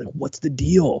time, they're like, what's the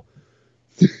deal?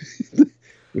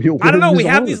 I don't know. We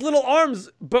have these little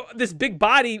arms, but this big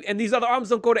body, and these other arms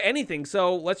don't go to anything.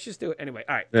 So let's just do it anyway.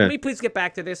 All right. Can we please get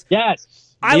back to this?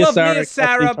 Yes. I love Mia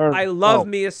Sara. I love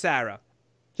Mia Sara.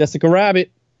 Jessica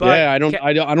Rabbit. But yeah, I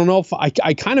don't know if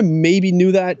I kind of maybe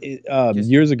knew that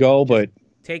years ago, but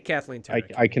take Kathleen Turner.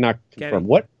 I cannot confirm.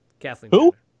 What? Kathleen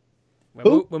Who?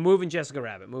 Turner. We're moving Jessica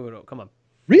Rabbit. Move it over. Come on.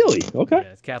 Really? Okay.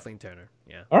 Yeah, it's Kathleen Turner.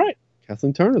 Yeah. All right.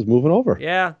 Kathleen Turner's moving over.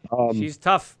 Yeah. She's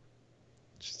tough.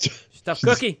 She's tough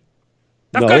cookie.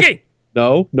 Tough cookie.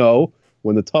 No.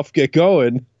 When the tough get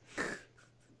going,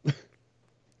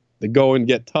 the going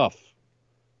get tough.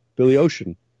 Billy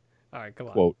Ocean. All right, come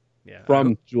on. Quote. Yeah.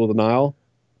 From Jewel of the Nile.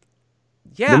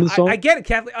 Yeah, I get it,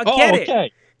 Kathleen. I get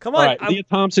it. Come on. All right. Leah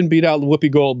Thompson beat out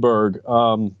Whoopi Goldberg.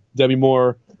 Debbie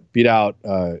Moore beat out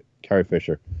Carrie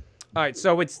Fisher. All right,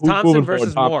 so it's Thompson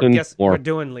versus Moore. Guess Moore. We're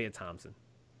doing Leah Thompson.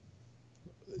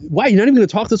 Why? You're not even going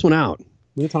to talk this one out.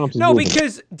 Leah Thompson. No,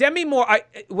 because Demi Moore.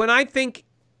 When I think,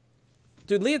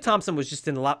 dude, Leah Thompson was just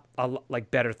in a lot like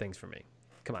better things for me.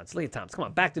 Come on, it's Leah Thompson. Come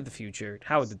on, Back to the Future,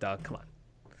 Howard the Duck. Come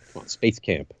on. Space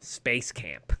Camp. Space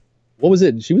Camp. What was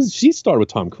it? She starred with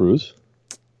Tom Cruise.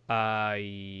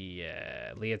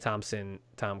 Yeah, Leah Thompson,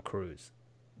 Tom Cruise.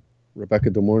 Rebecca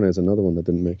De Mornay is another one that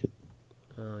didn't make it.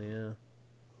 Oh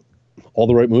yeah. All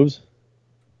the Right Moves.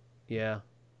 Yeah.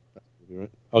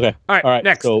 Okay. All right.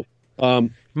 Next. So,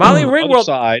 Molly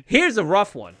Ringwald. Here's a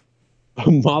rough one.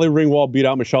 Molly Ringwald beat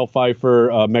out Michelle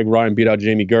Pfeiffer. Meg Ryan beat out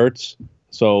Jamie Gertz.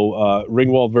 So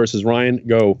Ringwald versus Ryan.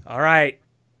 Go. All right.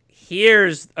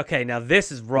 Okay. Now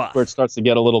this is rough. Where it starts to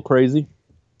get a little crazy.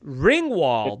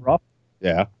 Ringwald. It's rough.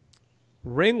 Yeah.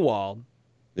 Ringwald.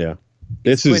 Yeah.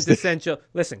 This is quintessential.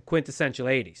 Listen, quintessential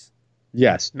 80s.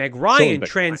 Yes. Meg Ryan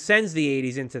transcends the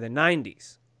 80s into the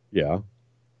 90s. Yeah.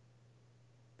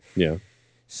 Yeah.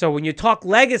 So when you talk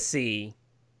legacy,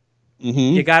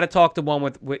 you got to talk the one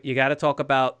with you got to talk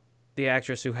about the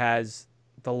actress who has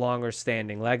the longer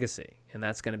standing legacy, and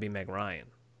that's going to be Meg Ryan.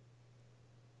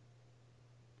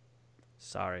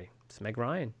 Sorry, it's Meg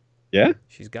Ryan. Yeah.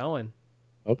 She's going.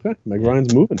 Okay, Meg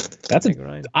Ryan's moving. That's Meg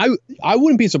Ryan. I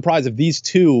wouldn't be surprised if these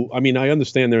two. I mean, I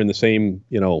understand they're in the same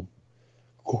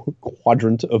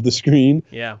quadrant of the screen.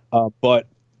 Yeah.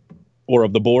 Or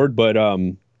of the board, but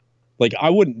like I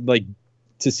wouldn't like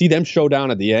to see them show down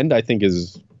at the end. I think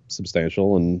is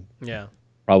substantial and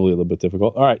probably a little bit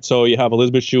difficult. All right, so you have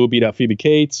Elizabeth Shue beat out Phoebe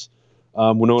Cates.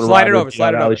 Winona Slide it Ryder over.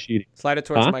 Slide it over. Sheedy. Slide it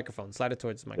towards the microphone. Slide it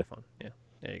towards the microphone. Yeah.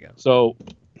 There you go. So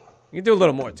you can do a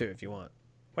little more too if you want.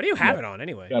 What do you have it on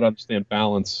anyway? You got to understand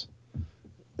balance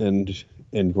and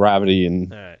gravity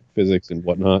and physics and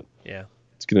whatnot. Yeah.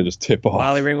 It's gonna just tip off.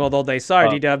 Molly Ringwald all day. Sorry,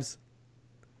 D-Dubs.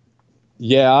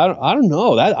 Yeah, I don't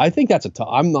know. I think that's a tough.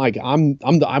 I'm glad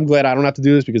I don't have to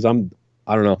do this because I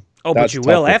don't know. Oh, but you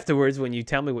will afterwards when you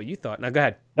tell me what you thought. Now go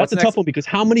ahead. That's a tough one because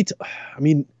how many? I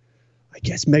mean, I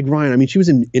guess Meg Ryan. I mean, she was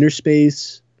in Inner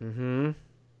Space. Mm-hmm.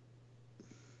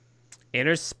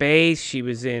 Inner Space. She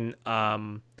was in.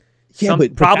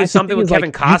 But probably something with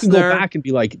Kevin Costner. You can go back and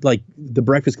be like The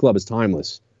Breakfast Club is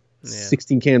timeless. Yeah.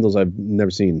 16 Candles I've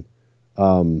never seen.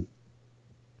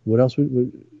 What else?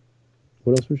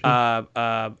 What else was she?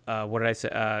 What did I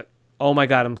say? Oh my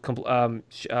God,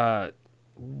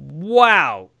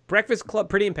 wow. Breakfast Club,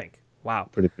 Pretty in Pink. Wow.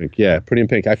 Pretty Pink. Yeah, Pretty in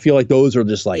Pink. I feel like those are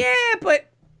just like. Yeah, but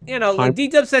you know, like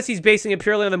D-Dub says he's basing it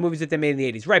purely on the movies that they made in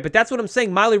the 80s. Right, but that's what I'm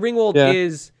saying. Molly Ringwald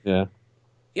is,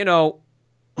 you know,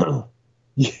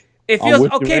 it feels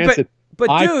okay, but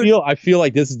dude, I feel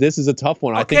like this is a tough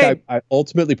one. Okay. I think I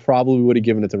ultimately probably would have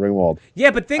given it to Ringwald.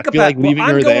 Yeah, but think I feel about like leaving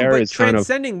her I'm there going, is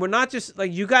transcending. We're not just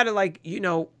like you got to like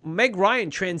Meg Ryan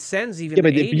transcends even the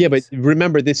 80s. Yeah, but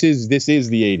remember this is the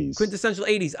 80s. Quintessential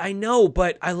 80s. I know,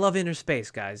 but I love Inner Space,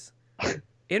 guys.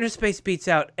 Inner Space beats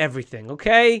out everything.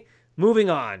 Okay, moving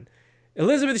on.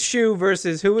 Elizabeth Shue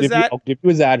versus who was that? I'll give you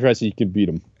his address. So you can beat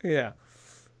him. Yeah.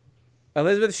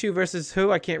 Elizabeth Shue versus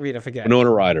who? I can't read. I forget. Winona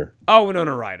Ryder. Oh,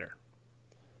 Winona Ryder.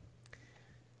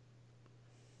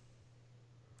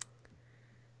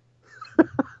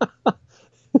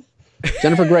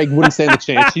 Jennifer Grey wouldn't stand a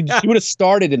chance. She would have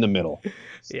started in the middle.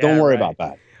 Yeah, Don't worry right. about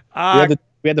that.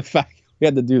 We had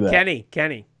to do that.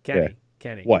 Kenny.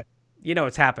 What? You know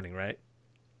what's happening, right?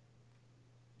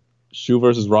 Shue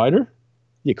versus Ryder?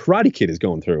 Yeah, Karate Kid is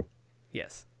going through.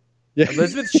 Yes. Yeah.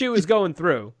 Elizabeth Shue is going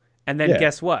through, and then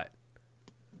guess what?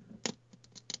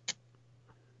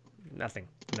 Nothing.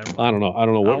 Never mind. I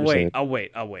don't know what you're saying. I'll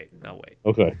wait.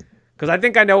 Okay. Because I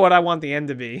think I know what I want the end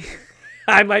to be.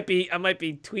 I might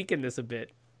be tweaking this a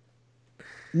bit.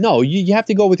 No, you have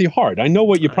to go with your heart. I know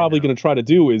what you're probably going to try to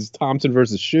do is Thompson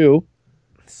versus Shue.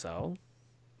 So?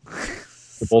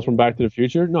 They're both from Back to the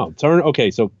Future? No.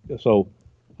 Okay, so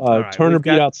right, Turner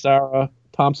beat out Sarah.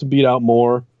 Thompson beat out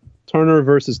Moore. Turner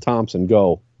versus Thompson.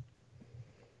 Go.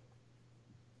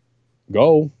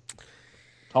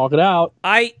 Talk it out.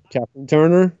 Captain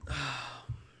Turner.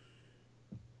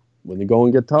 When the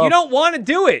going get tough. You don't want to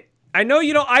do it. I know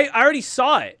you don't. I already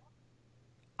saw it.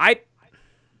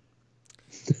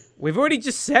 We've already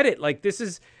just said it. Like, this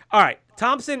is... All right,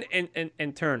 Thompson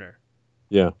and Turner.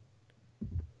 Yeah.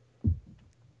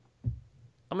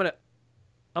 I'm gonna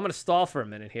stall for a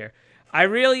minute here. I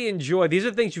really enjoy... These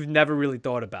are things you've never really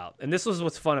thought about. And this was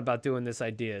what's fun about doing this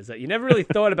idea, is that you never really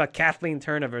thought about Kathleen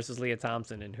Turner versus Leah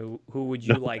Thompson and who would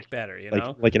you like better, you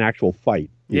know? Like an actual fight.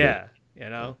 Yeah, you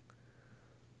know?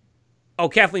 Oh,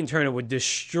 Kathleen Turner would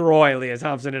destroy Leah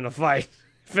Thompson in a fight.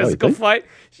 Physical fight?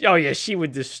 Oh, yeah, she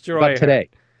would destroy her. Today?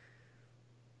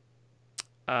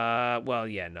 Well,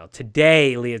 yeah, no.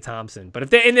 Today, Leah Thompson. But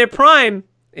if they're in their prime,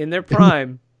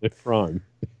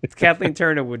 Kathleen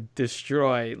Turner would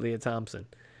destroy Leah Thompson.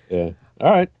 Yeah.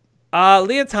 All right.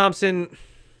 Leah Thompson.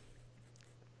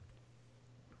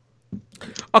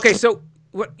 Okay, so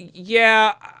what?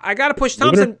 Yeah, I gotta push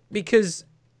Thompson because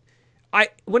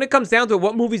when it comes down to it,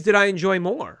 what movies did I enjoy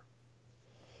more?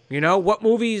 You know, what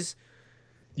movies?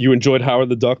 You enjoyed Howard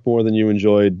the Duck more than you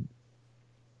enjoyed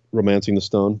Romancing the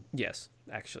Stone? Yes,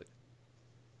 actually.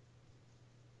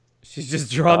 She's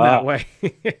just drawn that way.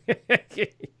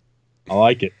 I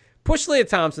like it. Push Leah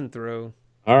Thompson through.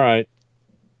 All right.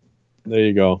 There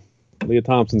you go. Leah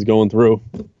Thompson's going through.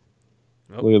 Nope.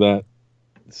 Look at that.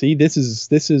 See, this is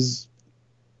it's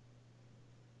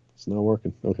not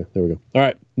working. Okay, there we go. All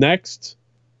right, next.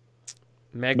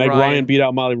 Meg Ryan beat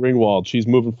out Molly Ringwald. She's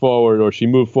moving forward, or she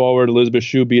moved forward. Elizabeth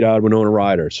Shue beat out Winona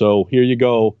Ryder. So here you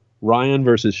go. Ryan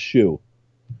versus Shue.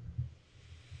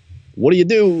 What do you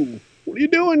do? What are you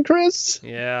doing, Chris?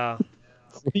 Yeah.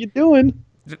 What are you doing?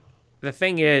 The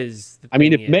thing is...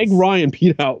 if Meg Ryan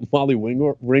beat out Molly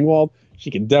Ringwald, she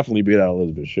can definitely beat out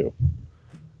Elizabeth Shue.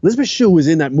 Elizabeth Shue was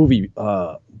in that movie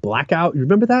Blackout. You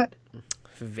remember that?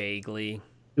 Vaguely.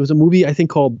 It was a movie, I think,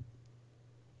 called...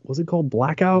 Was it called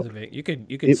Blackout? You could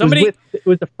somebody... It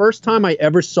was the first time I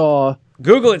ever saw...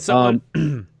 Google it, someone.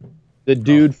 The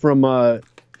dude from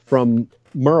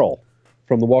Merle,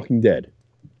 from The Walking Dead.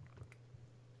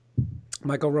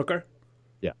 Michael Rooker?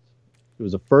 Yeah. It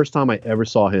was the first time I ever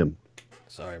saw him.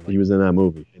 Sorry, Mike. He was in that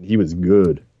movie, and he was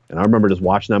good. And I remember just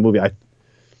watching that movie. I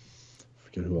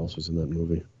forget who else was in that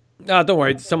movie. No, don't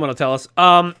worry. Someone will tell us.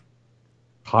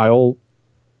 Kyle...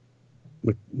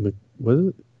 what is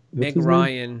it? Meg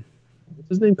Ryan. What's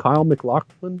his name? Kyle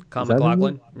MacLachlan? Kyle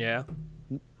MacLachlan? Yeah.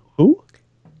 Who?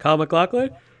 Kyle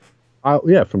MacLachlan?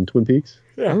 Yeah, from Twin Peaks.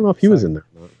 Yeah, I don't know if he was in there.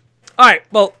 All right,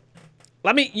 well,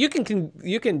 you can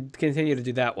continue to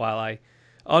do that while I...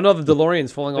 Oh, no, the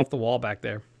DeLorean's falling off the wall back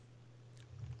there.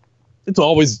 It's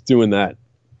always doing that.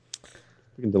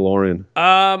 Freaking DeLorean.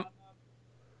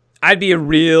 I'd be a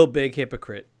real big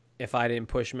hypocrite if I didn't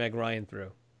push Meg Ryan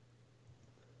through.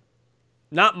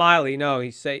 Not Miley, no.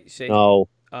 No.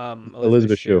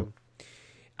 Elizabeth Shue.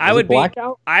 I would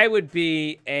Blackout? I would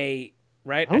be a...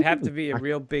 Right? I'd have to be a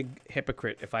real big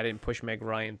hypocrite if I didn't push Meg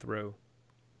Ryan through.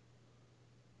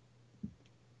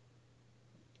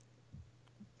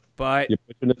 But You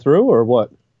pushing it through or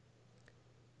what?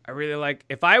 I really like.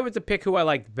 If I were to pick who I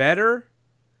liked better,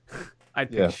 I'd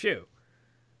pick Shoe.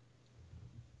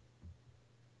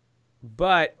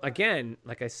 But again,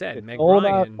 like I said, Meg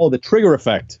Ryan. Oh, the Trigger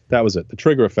Effect. That was it. The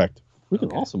Trigger Effect.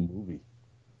 Freaking awesome movie.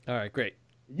 All right, great.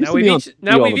 It used Now to be on we've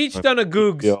TV all the each time. done a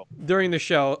Googs Yeah. during the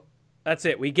show. That's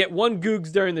it. We get one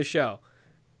Googs during the show.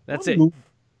 That's it. I'm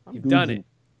You've done it.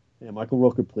 Yeah, Michael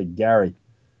Rooker played Gary.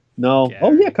 No. Gary.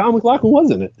 Oh yeah, Kyle MacLachlan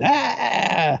was in it.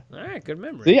 Ah. All right, good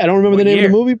memory. See, I don't remember What the name year?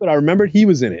 of the movie, but I remembered he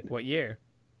was in it. What year?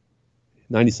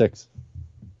 96.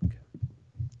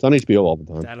 It's on HBO all the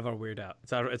It's time. out of our weird out.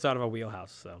 It's out of our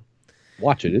wheelhouse. So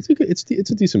Watch it. It's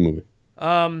a decent movie.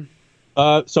 um.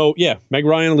 So yeah, Meg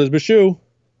Ryan, Elizabeth Shue.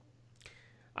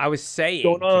 I was saying,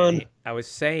 Going on? Kenny, I was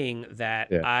saying that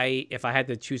Yeah. if I had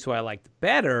to choose who I liked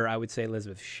better, I would say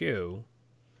Elizabeth Shue.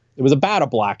 It was about a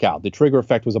blackout. The Trigger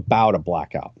Effect was about a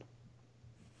blackout.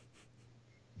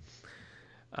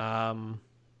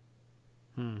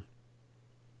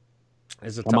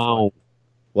 It's a Come tough on. one.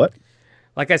 What?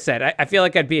 Like I said, I feel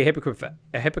like I'd be a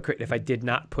hypocrite if I did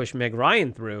not push Meg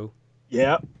Ryan through.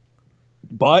 Yeah.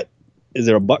 But is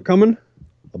there a butt coming?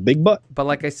 A big butt? But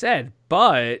like I said,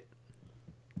 what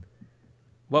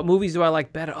movies do I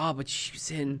like better? Oh, but she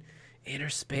was in Inner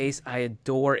Space. I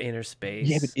adore Inner Space.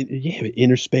 Yeah, but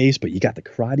Inner Space, but you got the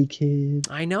Karate Kid.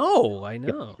 I know. You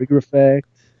got Trigger Effect.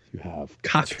 You have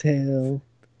Cocktail.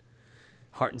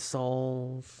 Heart and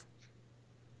Souls.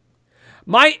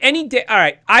 Any day. All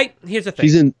right. Here's the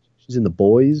thing. She's in The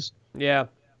Boys. Yeah.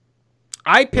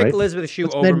 I pick Right? Elizabeth Shue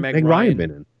What's over Meg Ryan. Ryan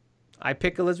been in? I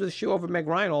pick Elizabeth Shue over Meg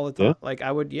Ryan all the time. Yeah? Like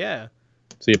I would, yeah.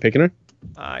 So you're picking her?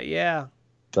 Yeah.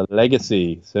 The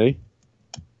Legacy. See?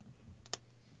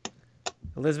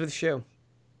 Elizabeth Shue.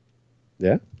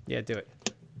 Yeah. Yeah, do it.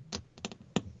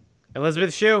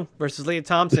 Elizabeth Shue versus Leah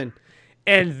Thompson.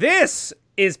 And this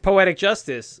is poetic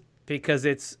justice because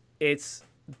it's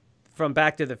from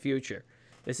Back to the Future.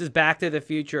 This is Back to the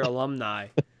Future alumni.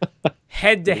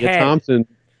 Head to Leah head. Thompson.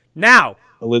 Now.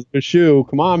 Elizabeth Shue.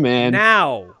 Come on, man.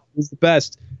 Now. Who's the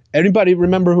best? Anybody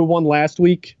remember who won last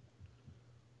week?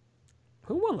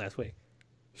 Who won last week?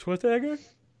 Schwarzenegger?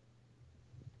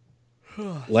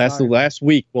 Last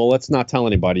week. Well, let's not tell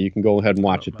anybody. You can go ahead and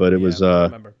watch it. But it was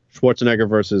Schwarzenegger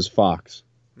versus Fox.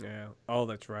 Yeah. Oh,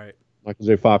 that's right. Michael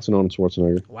J. Fox and Arnold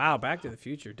Schwarzenegger. Wow, Back to the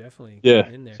Future definitely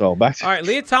in there. So back. All right,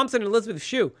 Leah Thompson and Elizabeth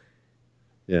Shue.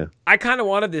 Yeah. I kind of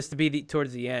wanted this to be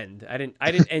towards the end. I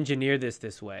didn't engineer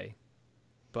this way,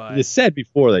 but You said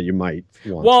before that you might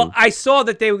want well, to. I saw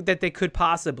that they could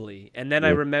possibly, and then I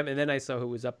remember, and then I saw who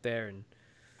was up there, and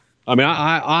I mean,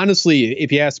 I honestly,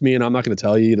 if you ask me, and I'm not going to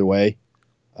tell you either way,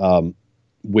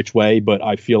 which way, but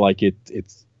I feel like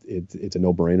it's a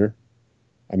no-brainer.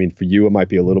 I mean, for you, it might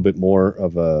be a little bit more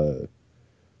of a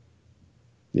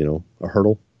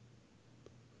hurdle,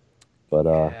 but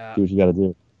do what you got to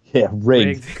do. Yeah,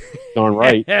 rigged. Darn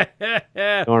right.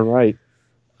 Darn right.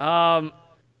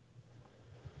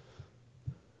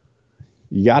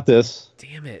 You got this.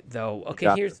 Damn it, though.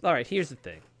 Okay, here's the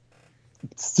thing.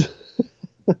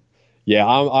 Yeah,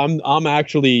 I'm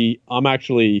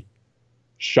actually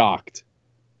shocked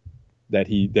that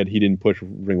he didn't push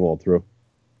Ringwald through.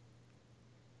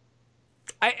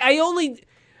 I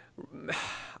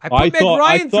I put Meg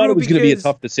Ryan thought through it was going to be a because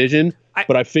tough decision,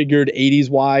 but I figured 80s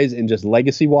wise and just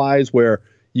legacy wise, where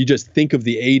you just think of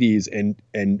the 80s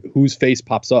and whose face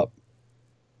pops up.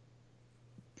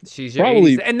 She's your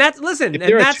Probably, 80s. And that's listen. If and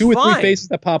there are that's two or fine. three faces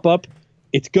that pop up,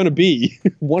 it's going to be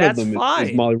one That's of them fine.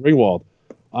 is Molly Ringwald.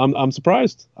 I'm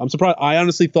surprised. I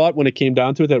honestly thought when it came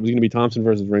down to it that it was going to be Thompson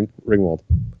versus Ringwald.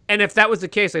 And if that was the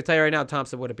case, I tell you right now,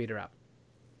 Thompson would have beat her out.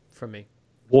 For me.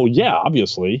 Well, yeah,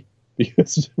 obviously,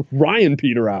 because Ryan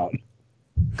beat her out.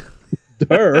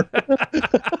 Her.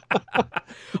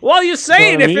 Well, you're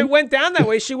saying what I if mean? it went down that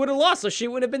way, she would have lost, so she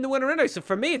would have been the winner anyway. So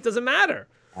for me, it doesn't matter.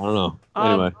 I don't know.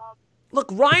 Anyway, Look,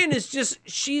 Ryan is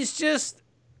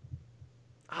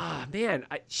man,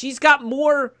 she's got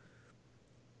more.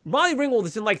 Molly Ringwald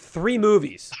is in like 3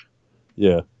 movies.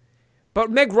 yeah. But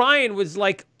Meg Ryan was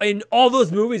like in all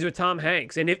those movies with Tom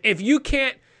Hanks. And if you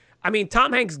can't, I mean,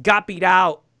 Tom Hanks got beat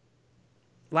out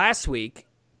last week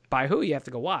by who? You have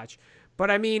to go watch. But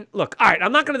I mean, look, all right,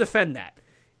 I'm not going to defend that.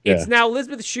 It's now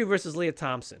Elizabeth Shue versus Leah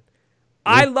Thompson.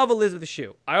 I love Elizabeth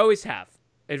Shue. I always have.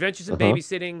 Adventures in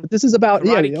Babysitting. But this is about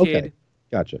Karate okay. Kid.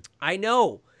 Gotcha. I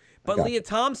know. But Gotcha. Leah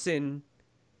Thompson,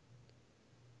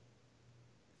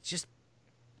 just,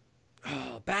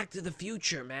 Back to the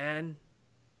Future, man.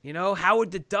 You know,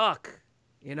 Howard the Duck,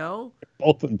 you know?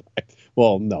 Both of them.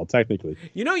 Well, no, technically.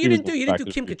 You know, She you was didn't do Back to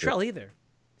the Kim Future. Cattrall either.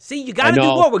 See, you got to do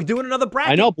more. We're doing another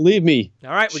bracket. I know. Believe me.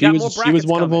 All right, we got more brackets. She was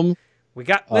one of them. We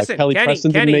got. Listen, Kelly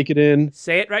Preston Kenny, didn't make it in.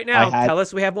 Say it right now. Tell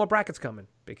us we have more brackets coming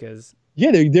because.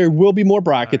 Yeah, there will be more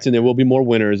brackets and there will be more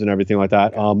winners and everything like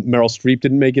that. Meryl Streep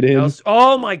didn't make it in.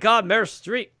 Oh my God, Meryl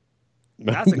Streep.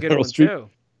 That's a good one too.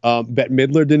 Bette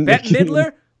Midler didn't. Bette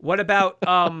Midler. What about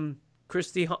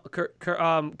Christy Hawn?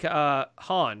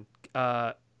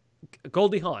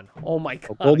 Goldie Hawn. Oh my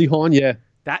God. Goldie Hawn, yeah.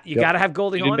 That you got to have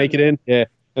Goldie Hawn. Didn't make it in. Yeah.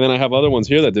 And then I have other ones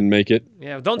here that didn't make it.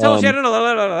 Yeah, don't tell us yet.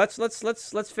 No.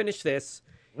 Let's finish this.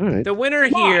 All right. The winner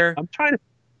here. I'm trying to.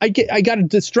 I got to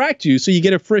distract you so you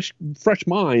get a fresh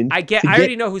mind. I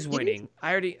already know who's winning.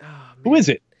 Who is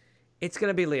it? It's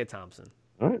gonna be Leah Thompson.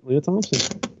 All right, Leah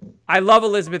Thompson. I love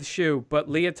Elizabeth Shue, but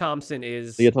Leah Thompson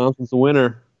is. Leah Thompson's the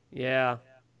winner. Yeah.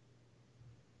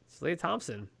 It's Leah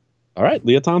Thompson. All right,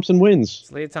 Leah Thompson wins.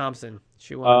 It's Leah Thompson.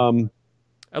 She won.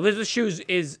 Elizabeth Shue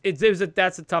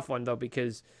that's a tough one though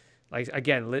because, like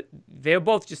again, they're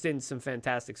both just in some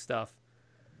fantastic stuff.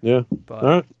 Yeah. But, all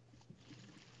right.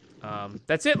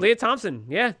 That's it, Leah Thompson.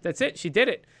 Yeah, that's it. She did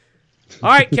it. All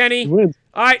right, Kenny. All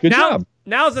right, good job.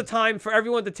 Now's the time for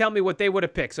everyone to tell me what they would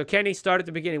have picked. So, Kenny, start at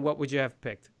the beginning. What would you have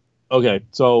picked? Okay,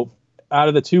 so out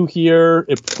of the two here,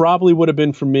 it probably would have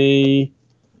been for me.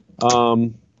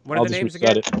 What are the names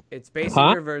again? It's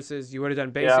Basinger versus. You would have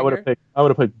done Basinger. Yeah, I would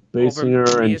have picked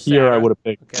Basinger, and here I would have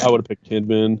picked. Okay. I would have picked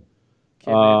Kidman.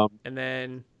 And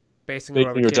then Basinger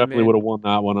over Kidman. Definitely would have won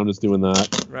that one. I'm just doing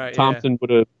that. Right. Thompson would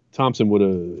have. Thompson would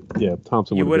have. Yeah,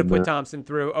 Thompson. You would have put Thompson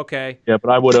through. Okay. Yeah,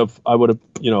 but I would have.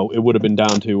 You know, it would have been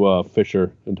down to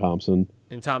Fisher and Thompson.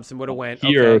 And Thompson would have went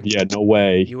here. Okay. Yeah, no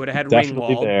way. You would have had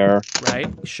definitely Ringwald there.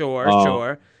 Right.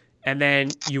 Sure. And then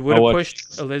you would have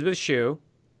pushed Elizabeth Shue.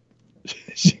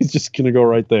 She's just gonna go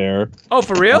right there. Oh,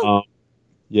 for real?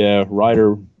 Yeah,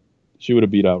 Ryder. She would have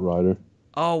beat out Ryder.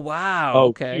 Oh wow. Oh,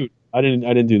 okay. Shoot. I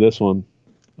didn't do this one.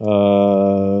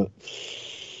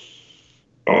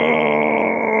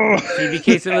 Phoebe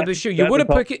Cates and Elizabeth Shue. You would have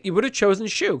picked it. You would have chosen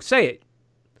Shue. Say it.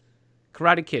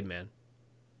 Karate Kid, man.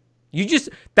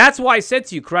 That's why I said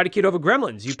to you, Karate Kid over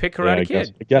Gremlins. You pick Karate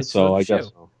Kid. I guess so. I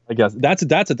guess that's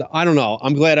I don't know.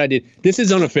 I'm glad I did. This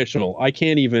is unofficial. I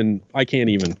can't even.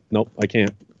 Nope. I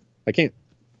can't. I can't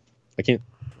do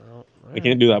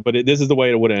that. But this is the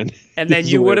way it would end. And then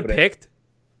you would have picked.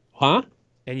 Huh?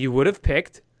 And you would have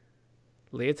picked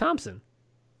Leah Thompson.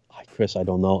 Chris, I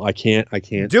don't know. I can't.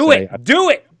 Do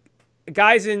it.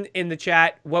 Guys in the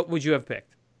chat, what would you have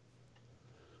picked?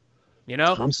 You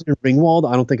know? Thompson or Ringwald?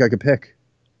 I don't think I could pick.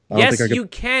 Yes, you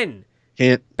can.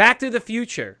 Can't. Back to the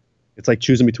Future. It's like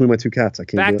choosing between my two cats. I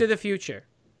can't. Back to the Future.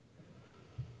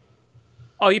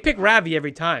 Oh, you pick Ravi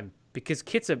every time because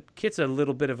Kit's a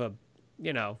little bit of a,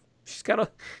 she's got a.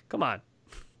 Come on.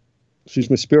 She's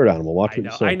my spirit animal. Watch what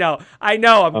you say. I know.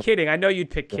 I'm kidding. I know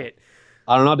you'd pick Kit.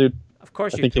 I don't know, dude. Of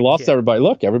course, I think you lost everybody.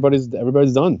 Look, everybody's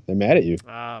done. They're mad at you.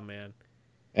 Oh man.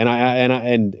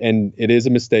 And it is a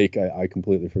mistake. I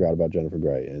completely forgot about Jennifer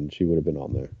Grey, and she would have been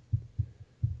on there.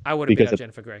 I would have picked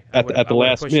Jennifer Grey. At the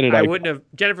last minute, I wouldn't have.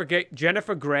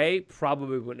 Jennifer Grey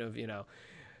probably wouldn't have.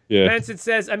 Yeah. Benson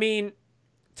says, I mean,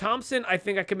 Thompson. I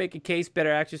think I could make a case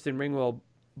better actress than Ringwald,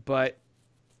 but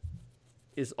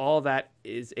is all that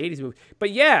is 80s movie.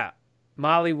 But yeah,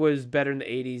 Molly was better in the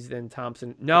 80s than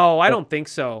Thompson. No, I don't think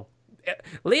so.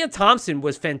 Leah Thompson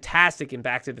was fantastic in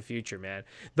Back to the Future, man.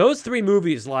 Those three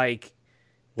movies, like.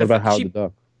 What about Howard the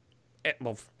Duck?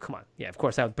 Well, come on. Yeah, of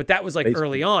course. But that was like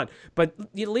early on. But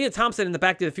Leah Thompson in the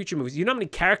Back to the Future movies, you know how many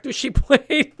characters she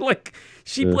played? Like,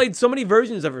 she played so many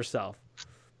versions of herself.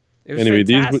 It was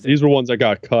fantastic. these were ones that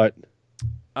got cut.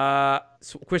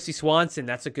 Christy Swanson,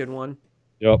 that's a good one.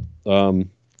 Yep.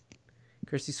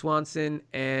 Christy Swanson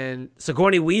and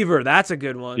Sigourney Weaver, that's a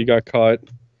good one. He got cut.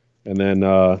 And then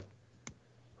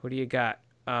who do you got?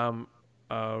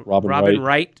 Robin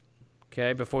Wright.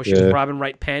 Okay, before she was Robin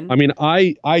Wright Penn. I mean,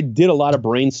 I did a lot of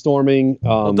brainstorming.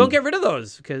 Well, don't get rid of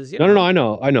those because No, I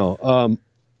know.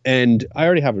 And I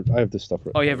already have it. I have this stuff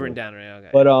written. Oh, you have it written down, right? Okay.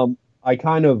 But I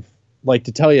kind of like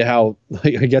to tell you how I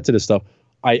get to this stuff.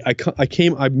 I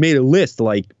made a list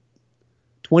like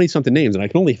 20 something names, and I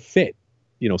can only fit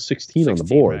 16 on the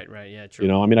board. Right, yeah,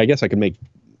 true. I mean, I guess I could make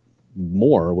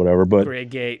more or whatever, but Greg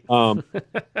Gate.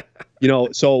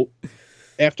 So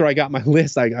after I got my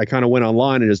list, I kind of went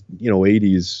online and just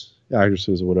 80s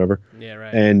actresses or whatever. Yeah,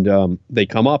 right. And they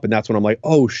come up, and that's when I'm like,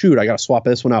 oh shoot, I got to swap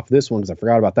this one out for this one because I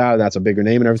forgot about that. That's a bigger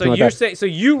name and everything like that. So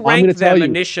you ranked them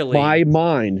initially. My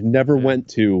mind never went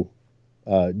to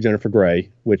Jennifer Grey,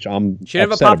 which I'm. She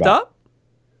never popped up.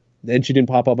 And she didn't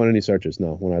pop up on any searches.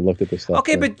 No, when I looked at this stuff.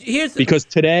 Okay, but here's because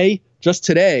just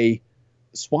today,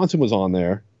 Swanson was on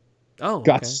there. Oh,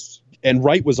 and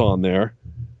Wright was on there,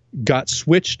 got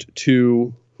switched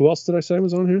to who else did I say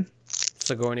was on here?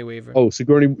 Sigourney Weaver. Oh,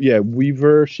 Sigourney, yeah,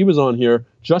 Weaver. She was on here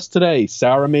just today.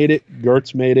 Sarah made it,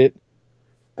 Gertz made it,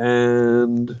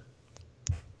 and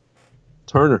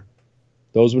Turner.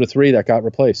 Those were the three that got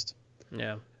replaced.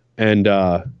 Yeah. And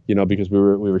because we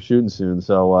were shooting soon,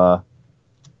 so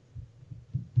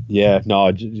yeah,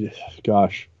 no,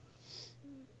 gosh.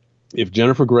 If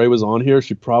Jennifer Grey was on here,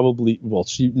 she probably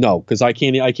because I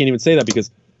can't even say that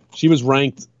because she was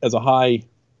ranked as a high,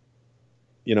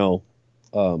 name,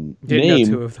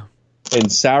 two of them.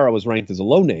 and Sarah was ranked as a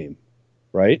low name,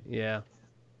 right? Yeah.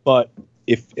 But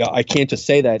if I can't just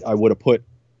say that, I would have put,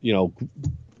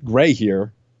 Grey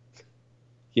here,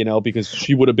 because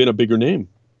she would have been a bigger name.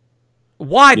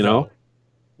 Why though?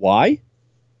 Why?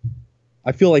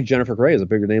 I feel like Jennifer Grey is a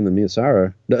bigger name than Mia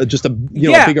Sara. Just a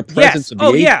bigger presence of the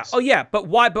 80s. Oh yeah. But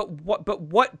why? But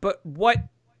what?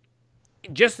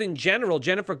 Just in general,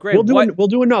 Jennifer Grey. We'll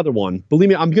do another one. Believe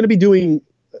me, I'm going to be doing.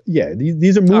 Yeah,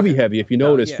 these are movie heavy. If you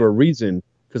notice, for a reason,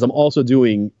 because I'm also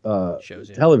doing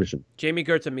shows, television. Jamie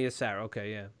Gertz and Mia Sara.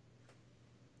 Okay, yeah.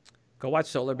 Go watch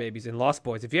Solar Babies and Lost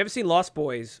Boys. If you ever seen Lost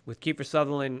Boys with Kiefer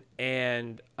Sutherland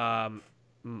and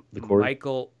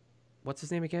Michael, what's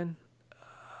his name again?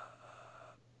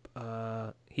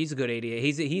 He's a good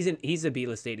 80s. He's a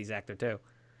B-list 80s actor too.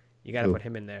 You got to put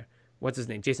him in there. What's his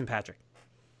name? Jason Patrick.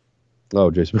 Oh,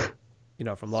 Jason.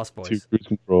 From Lost Boys. Cruise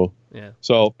Control. Yeah.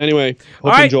 So anyway,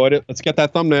 hope you enjoyed it. Let's get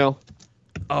that thumbnail.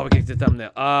 Oh, we get the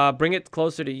thumbnail. Bring it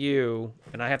closer to you,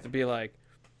 and I have to be like.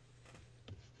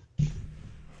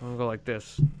 I'm gonna go like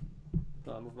this.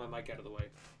 Move my mic out of the way.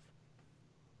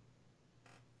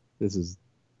 This is,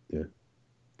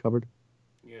 covered.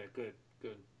 Yeah, good.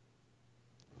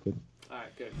 All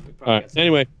right, good. All right.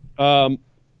 Anyway,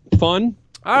 fun.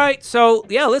 All right, so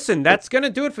yeah, listen, that's gonna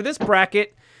do it for this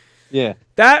bracket. Yeah.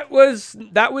 That was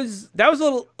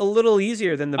a little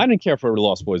easier than the. I didn't care for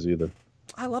Lost Boys either.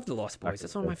 I love the Lost Boys.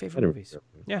 That's one of my favorite movies.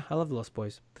 Yeah, I love the Lost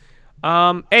Boys.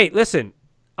 Hey, listen,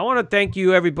 I want to thank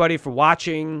you everybody for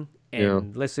watching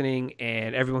and listening,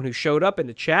 and everyone who showed up in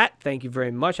the chat. Thank you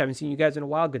very much. I haven't seen you guys in a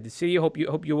while. Good to see you. Hope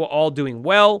you were all doing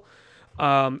well.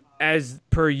 As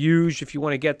per usual, if you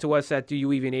want to get to us at Do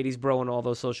You Even 80s Bro in all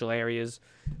those social areas,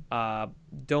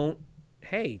 don't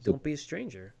be a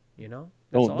stranger.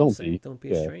 Don't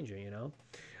be a stranger.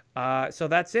 So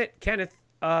that's it. Kenneth,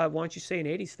 why don't you say an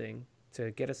 80s thing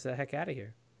to get us the heck out of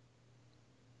here?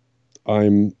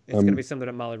 It's gonna be something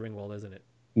at Molly Ringwald, isn't it?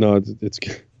 No, it's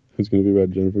gonna be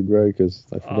about Jennifer Grey because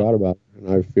I forgot about it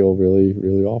and I feel really,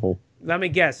 really awful. Let me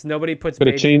guess. Nobody puts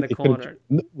baby in the corner.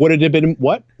 Would it have been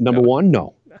what? Number one?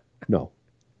 No.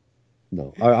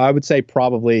 I would say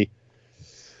probably.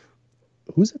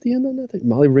 Who's at the end on that thing?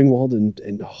 Molly Ringwald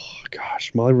and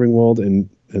Molly Ringwald and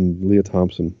Leah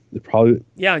Thompson. It probably.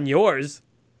 Yeah, and yours.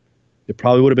 It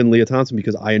probably would have been Leah Thompson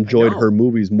because I enjoyed her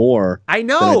movies more. I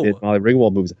know. Than I did Molly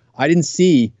Ringwald movies. I didn't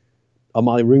see a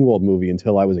Molly Ringwald movie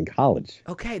until I was in college.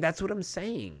 Okay, that's what I'm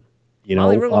saying.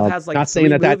 Molly Ringwald has like not saying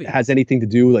that has anything to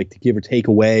do like to give or take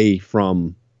away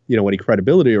from any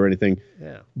credibility or anything.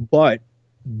 Yeah. But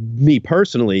me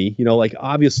personally, like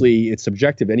obviously it's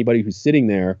subjective. Anybody who's sitting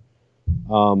there.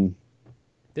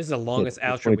 This is the longest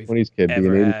outro we've kid,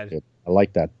 ever had. Kid. I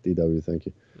like that, DW. Thank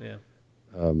you. Yeah.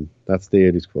 That's the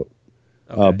 80s quote.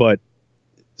 Okay. But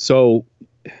so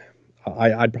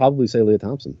I'd probably say Leah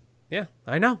Thompson. Yeah,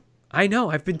 I know.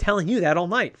 I've been telling you that all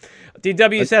night.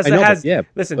 DW says it has. Yeah,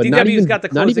 listen, DW's got the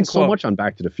closing not even quote. So much on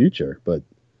Back to the Future, but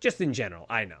just in general.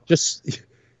 I know. Just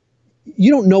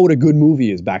you don't know what a good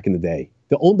movie is back in the day.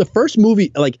 The first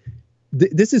movie, like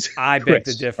this is. I beg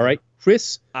to differ. All right,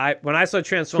 Chris. When I saw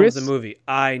Transformers the movie,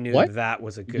 I knew that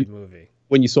was a good movie.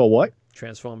 When you saw what?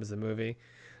 Transformers the movie.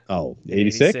 Oh,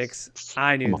 86?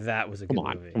 I knew that was a good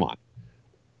movie. Come on.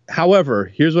 However,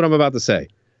 here's what I'm about to say.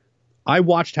 I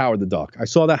watched Howard the Duck. I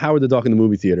saw that Howard the Duck in the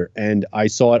movie theater, and I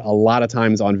saw it a lot of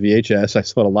times on VHS. I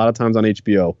saw it a lot of times on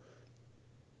HBO.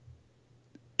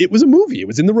 It was a movie. It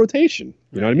was in the rotation.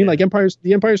 You know what I mean? Like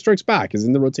The Empire Strikes Back is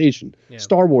in the rotation. Yeah.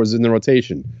 Star Wars is in the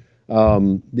rotation.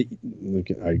 I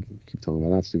keep talking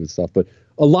about that stupid stuff, but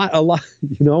a lot,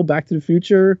 Back to the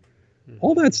Future,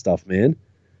 all that stuff, man.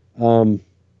 All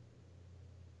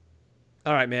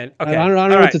right, man. Okay. I don't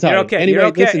know what to tell you. Okay. Anyway,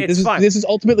 okay. listen, this is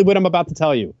ultimately what I'm about to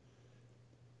tell you.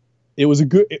 It was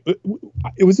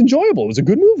it was enjoyable. It was a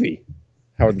good movie,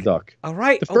 Howard the Duck. All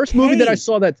right. The first movie that I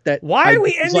saw that why are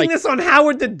we ending this on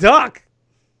Howard the Duck?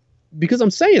 Because I'm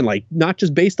saying, like, not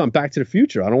just based on Back to the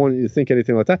Future. I don't want you to think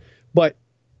anything like that. But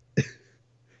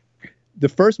the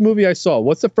first movie I saw,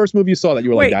 what's the first movie you saw that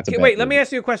you were like, that's a bad movie? Let me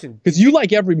ask you a question. Because you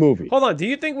like every movie. Hold on. Do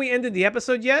you think we ended the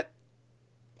episode yet?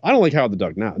 I don't like Howard the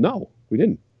Duck now. No, we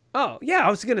didn't. Oh yeah, I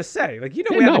was gonna say, like, you know,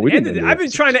 Yeah, we no, haven't we didn't ended it. do I've been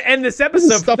this. trying to end this This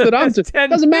episode. is stuff for the that I'm. past It 10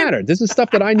 doesn't minutes. matter. This is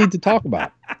stuff that I need to talk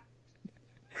about.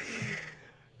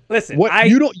 Listen, What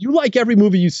you don't. You like every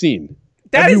movie you've seen.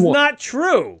 That is Everyone. not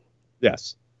true.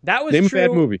 Yes. That was Name true. a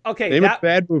bad movie. Okay, Name a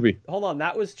bad movie. Hold on,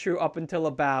 that was true up until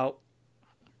about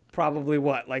probably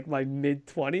what, like my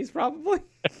mid-20s, probably.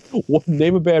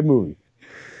 Name a bad movie.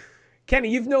 Kenny,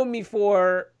 you've known me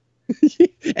for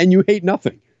And you hate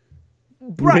nothing.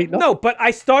 right. No, but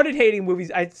I started hating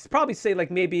movies. I'd probably say like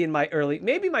maybe my early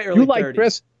You like 30s.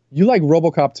 Chris? You like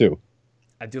RoboCop 2.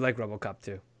 I do like RoboCop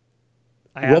 2.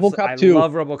 RoboCop 2. I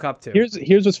love RoboCop 2.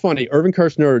 Here's what's funny. Irvin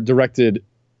Kershner directed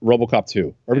RoboCop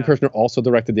 2. Irvin Kershner also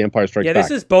directed The Empire Strikes Back. Yeah,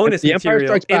 this is bonus The Empire material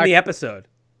Strikes in Back the episode.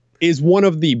 is one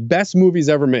of the best movies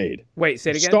ever made. Wait, say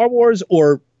it again. Star Wars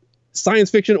or science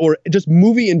fiction or just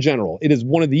movie in general. It is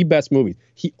one of the best movies.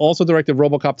 He also directed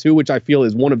RoboCop 2, which I feel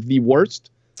is one of the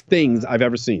worst things I've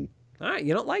ever seen. All right,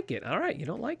 you don't like it. All right, you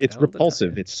don't like it. It's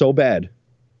repulsive. It's so bad.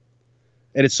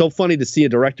 And it's so funny to see a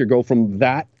director go from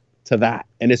that to that.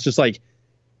 And it's just like,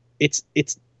 it's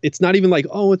not even like,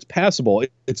 oh, it's passable.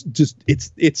 It's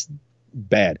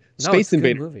bad. No, Space it's a good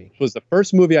Invaders movie. was the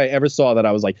first movie I ever saw that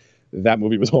I was like, that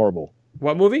movie was horrible.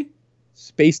 What movie?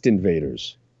 Space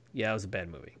Invaders. Yeah, it was a bad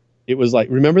movie. It was like,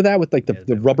 remember that with like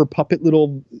the rubber puppet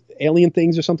little alien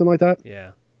things or something like that?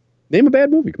 Yeah. Name a bad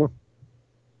movie. Come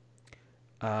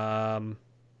on.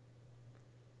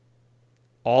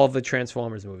 All of the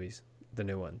Transformers movies, the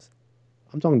new ones.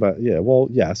 I'm talking about, yeah, well,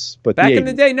 yes, but back in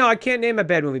the day, no, I can't name a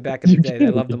bad movie back in the day. I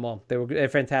loved them all. They're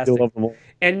fantastic. love them all.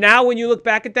 And now when you look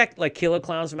back at that, like Killer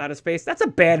Clowns from Outer Space, that's a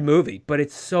bad movie, but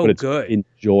it's so good.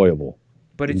 Enjoyable.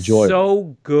 But it's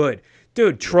so good.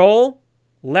 Dude, Troll,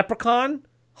 Leprechaun,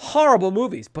 horrible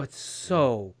movies, but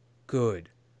so good.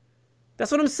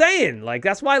 That's what I'm saying. Like,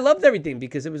 that's why I loved everything,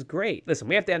 because it was great. Listen,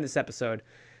 we have to end this episode.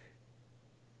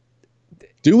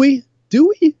 Do we?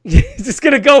 It's just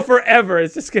going to go forever.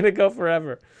 It's just going to go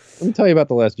forever. Let me tell you about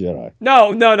The Last Jedi. No.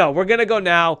 We're going to go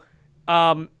now.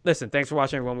 Listen, thanks for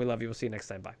watching, everyone. We love you. We'll see you next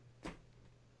time. Bye.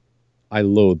 I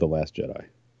loathe The Last Jedi.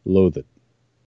 Loathe it.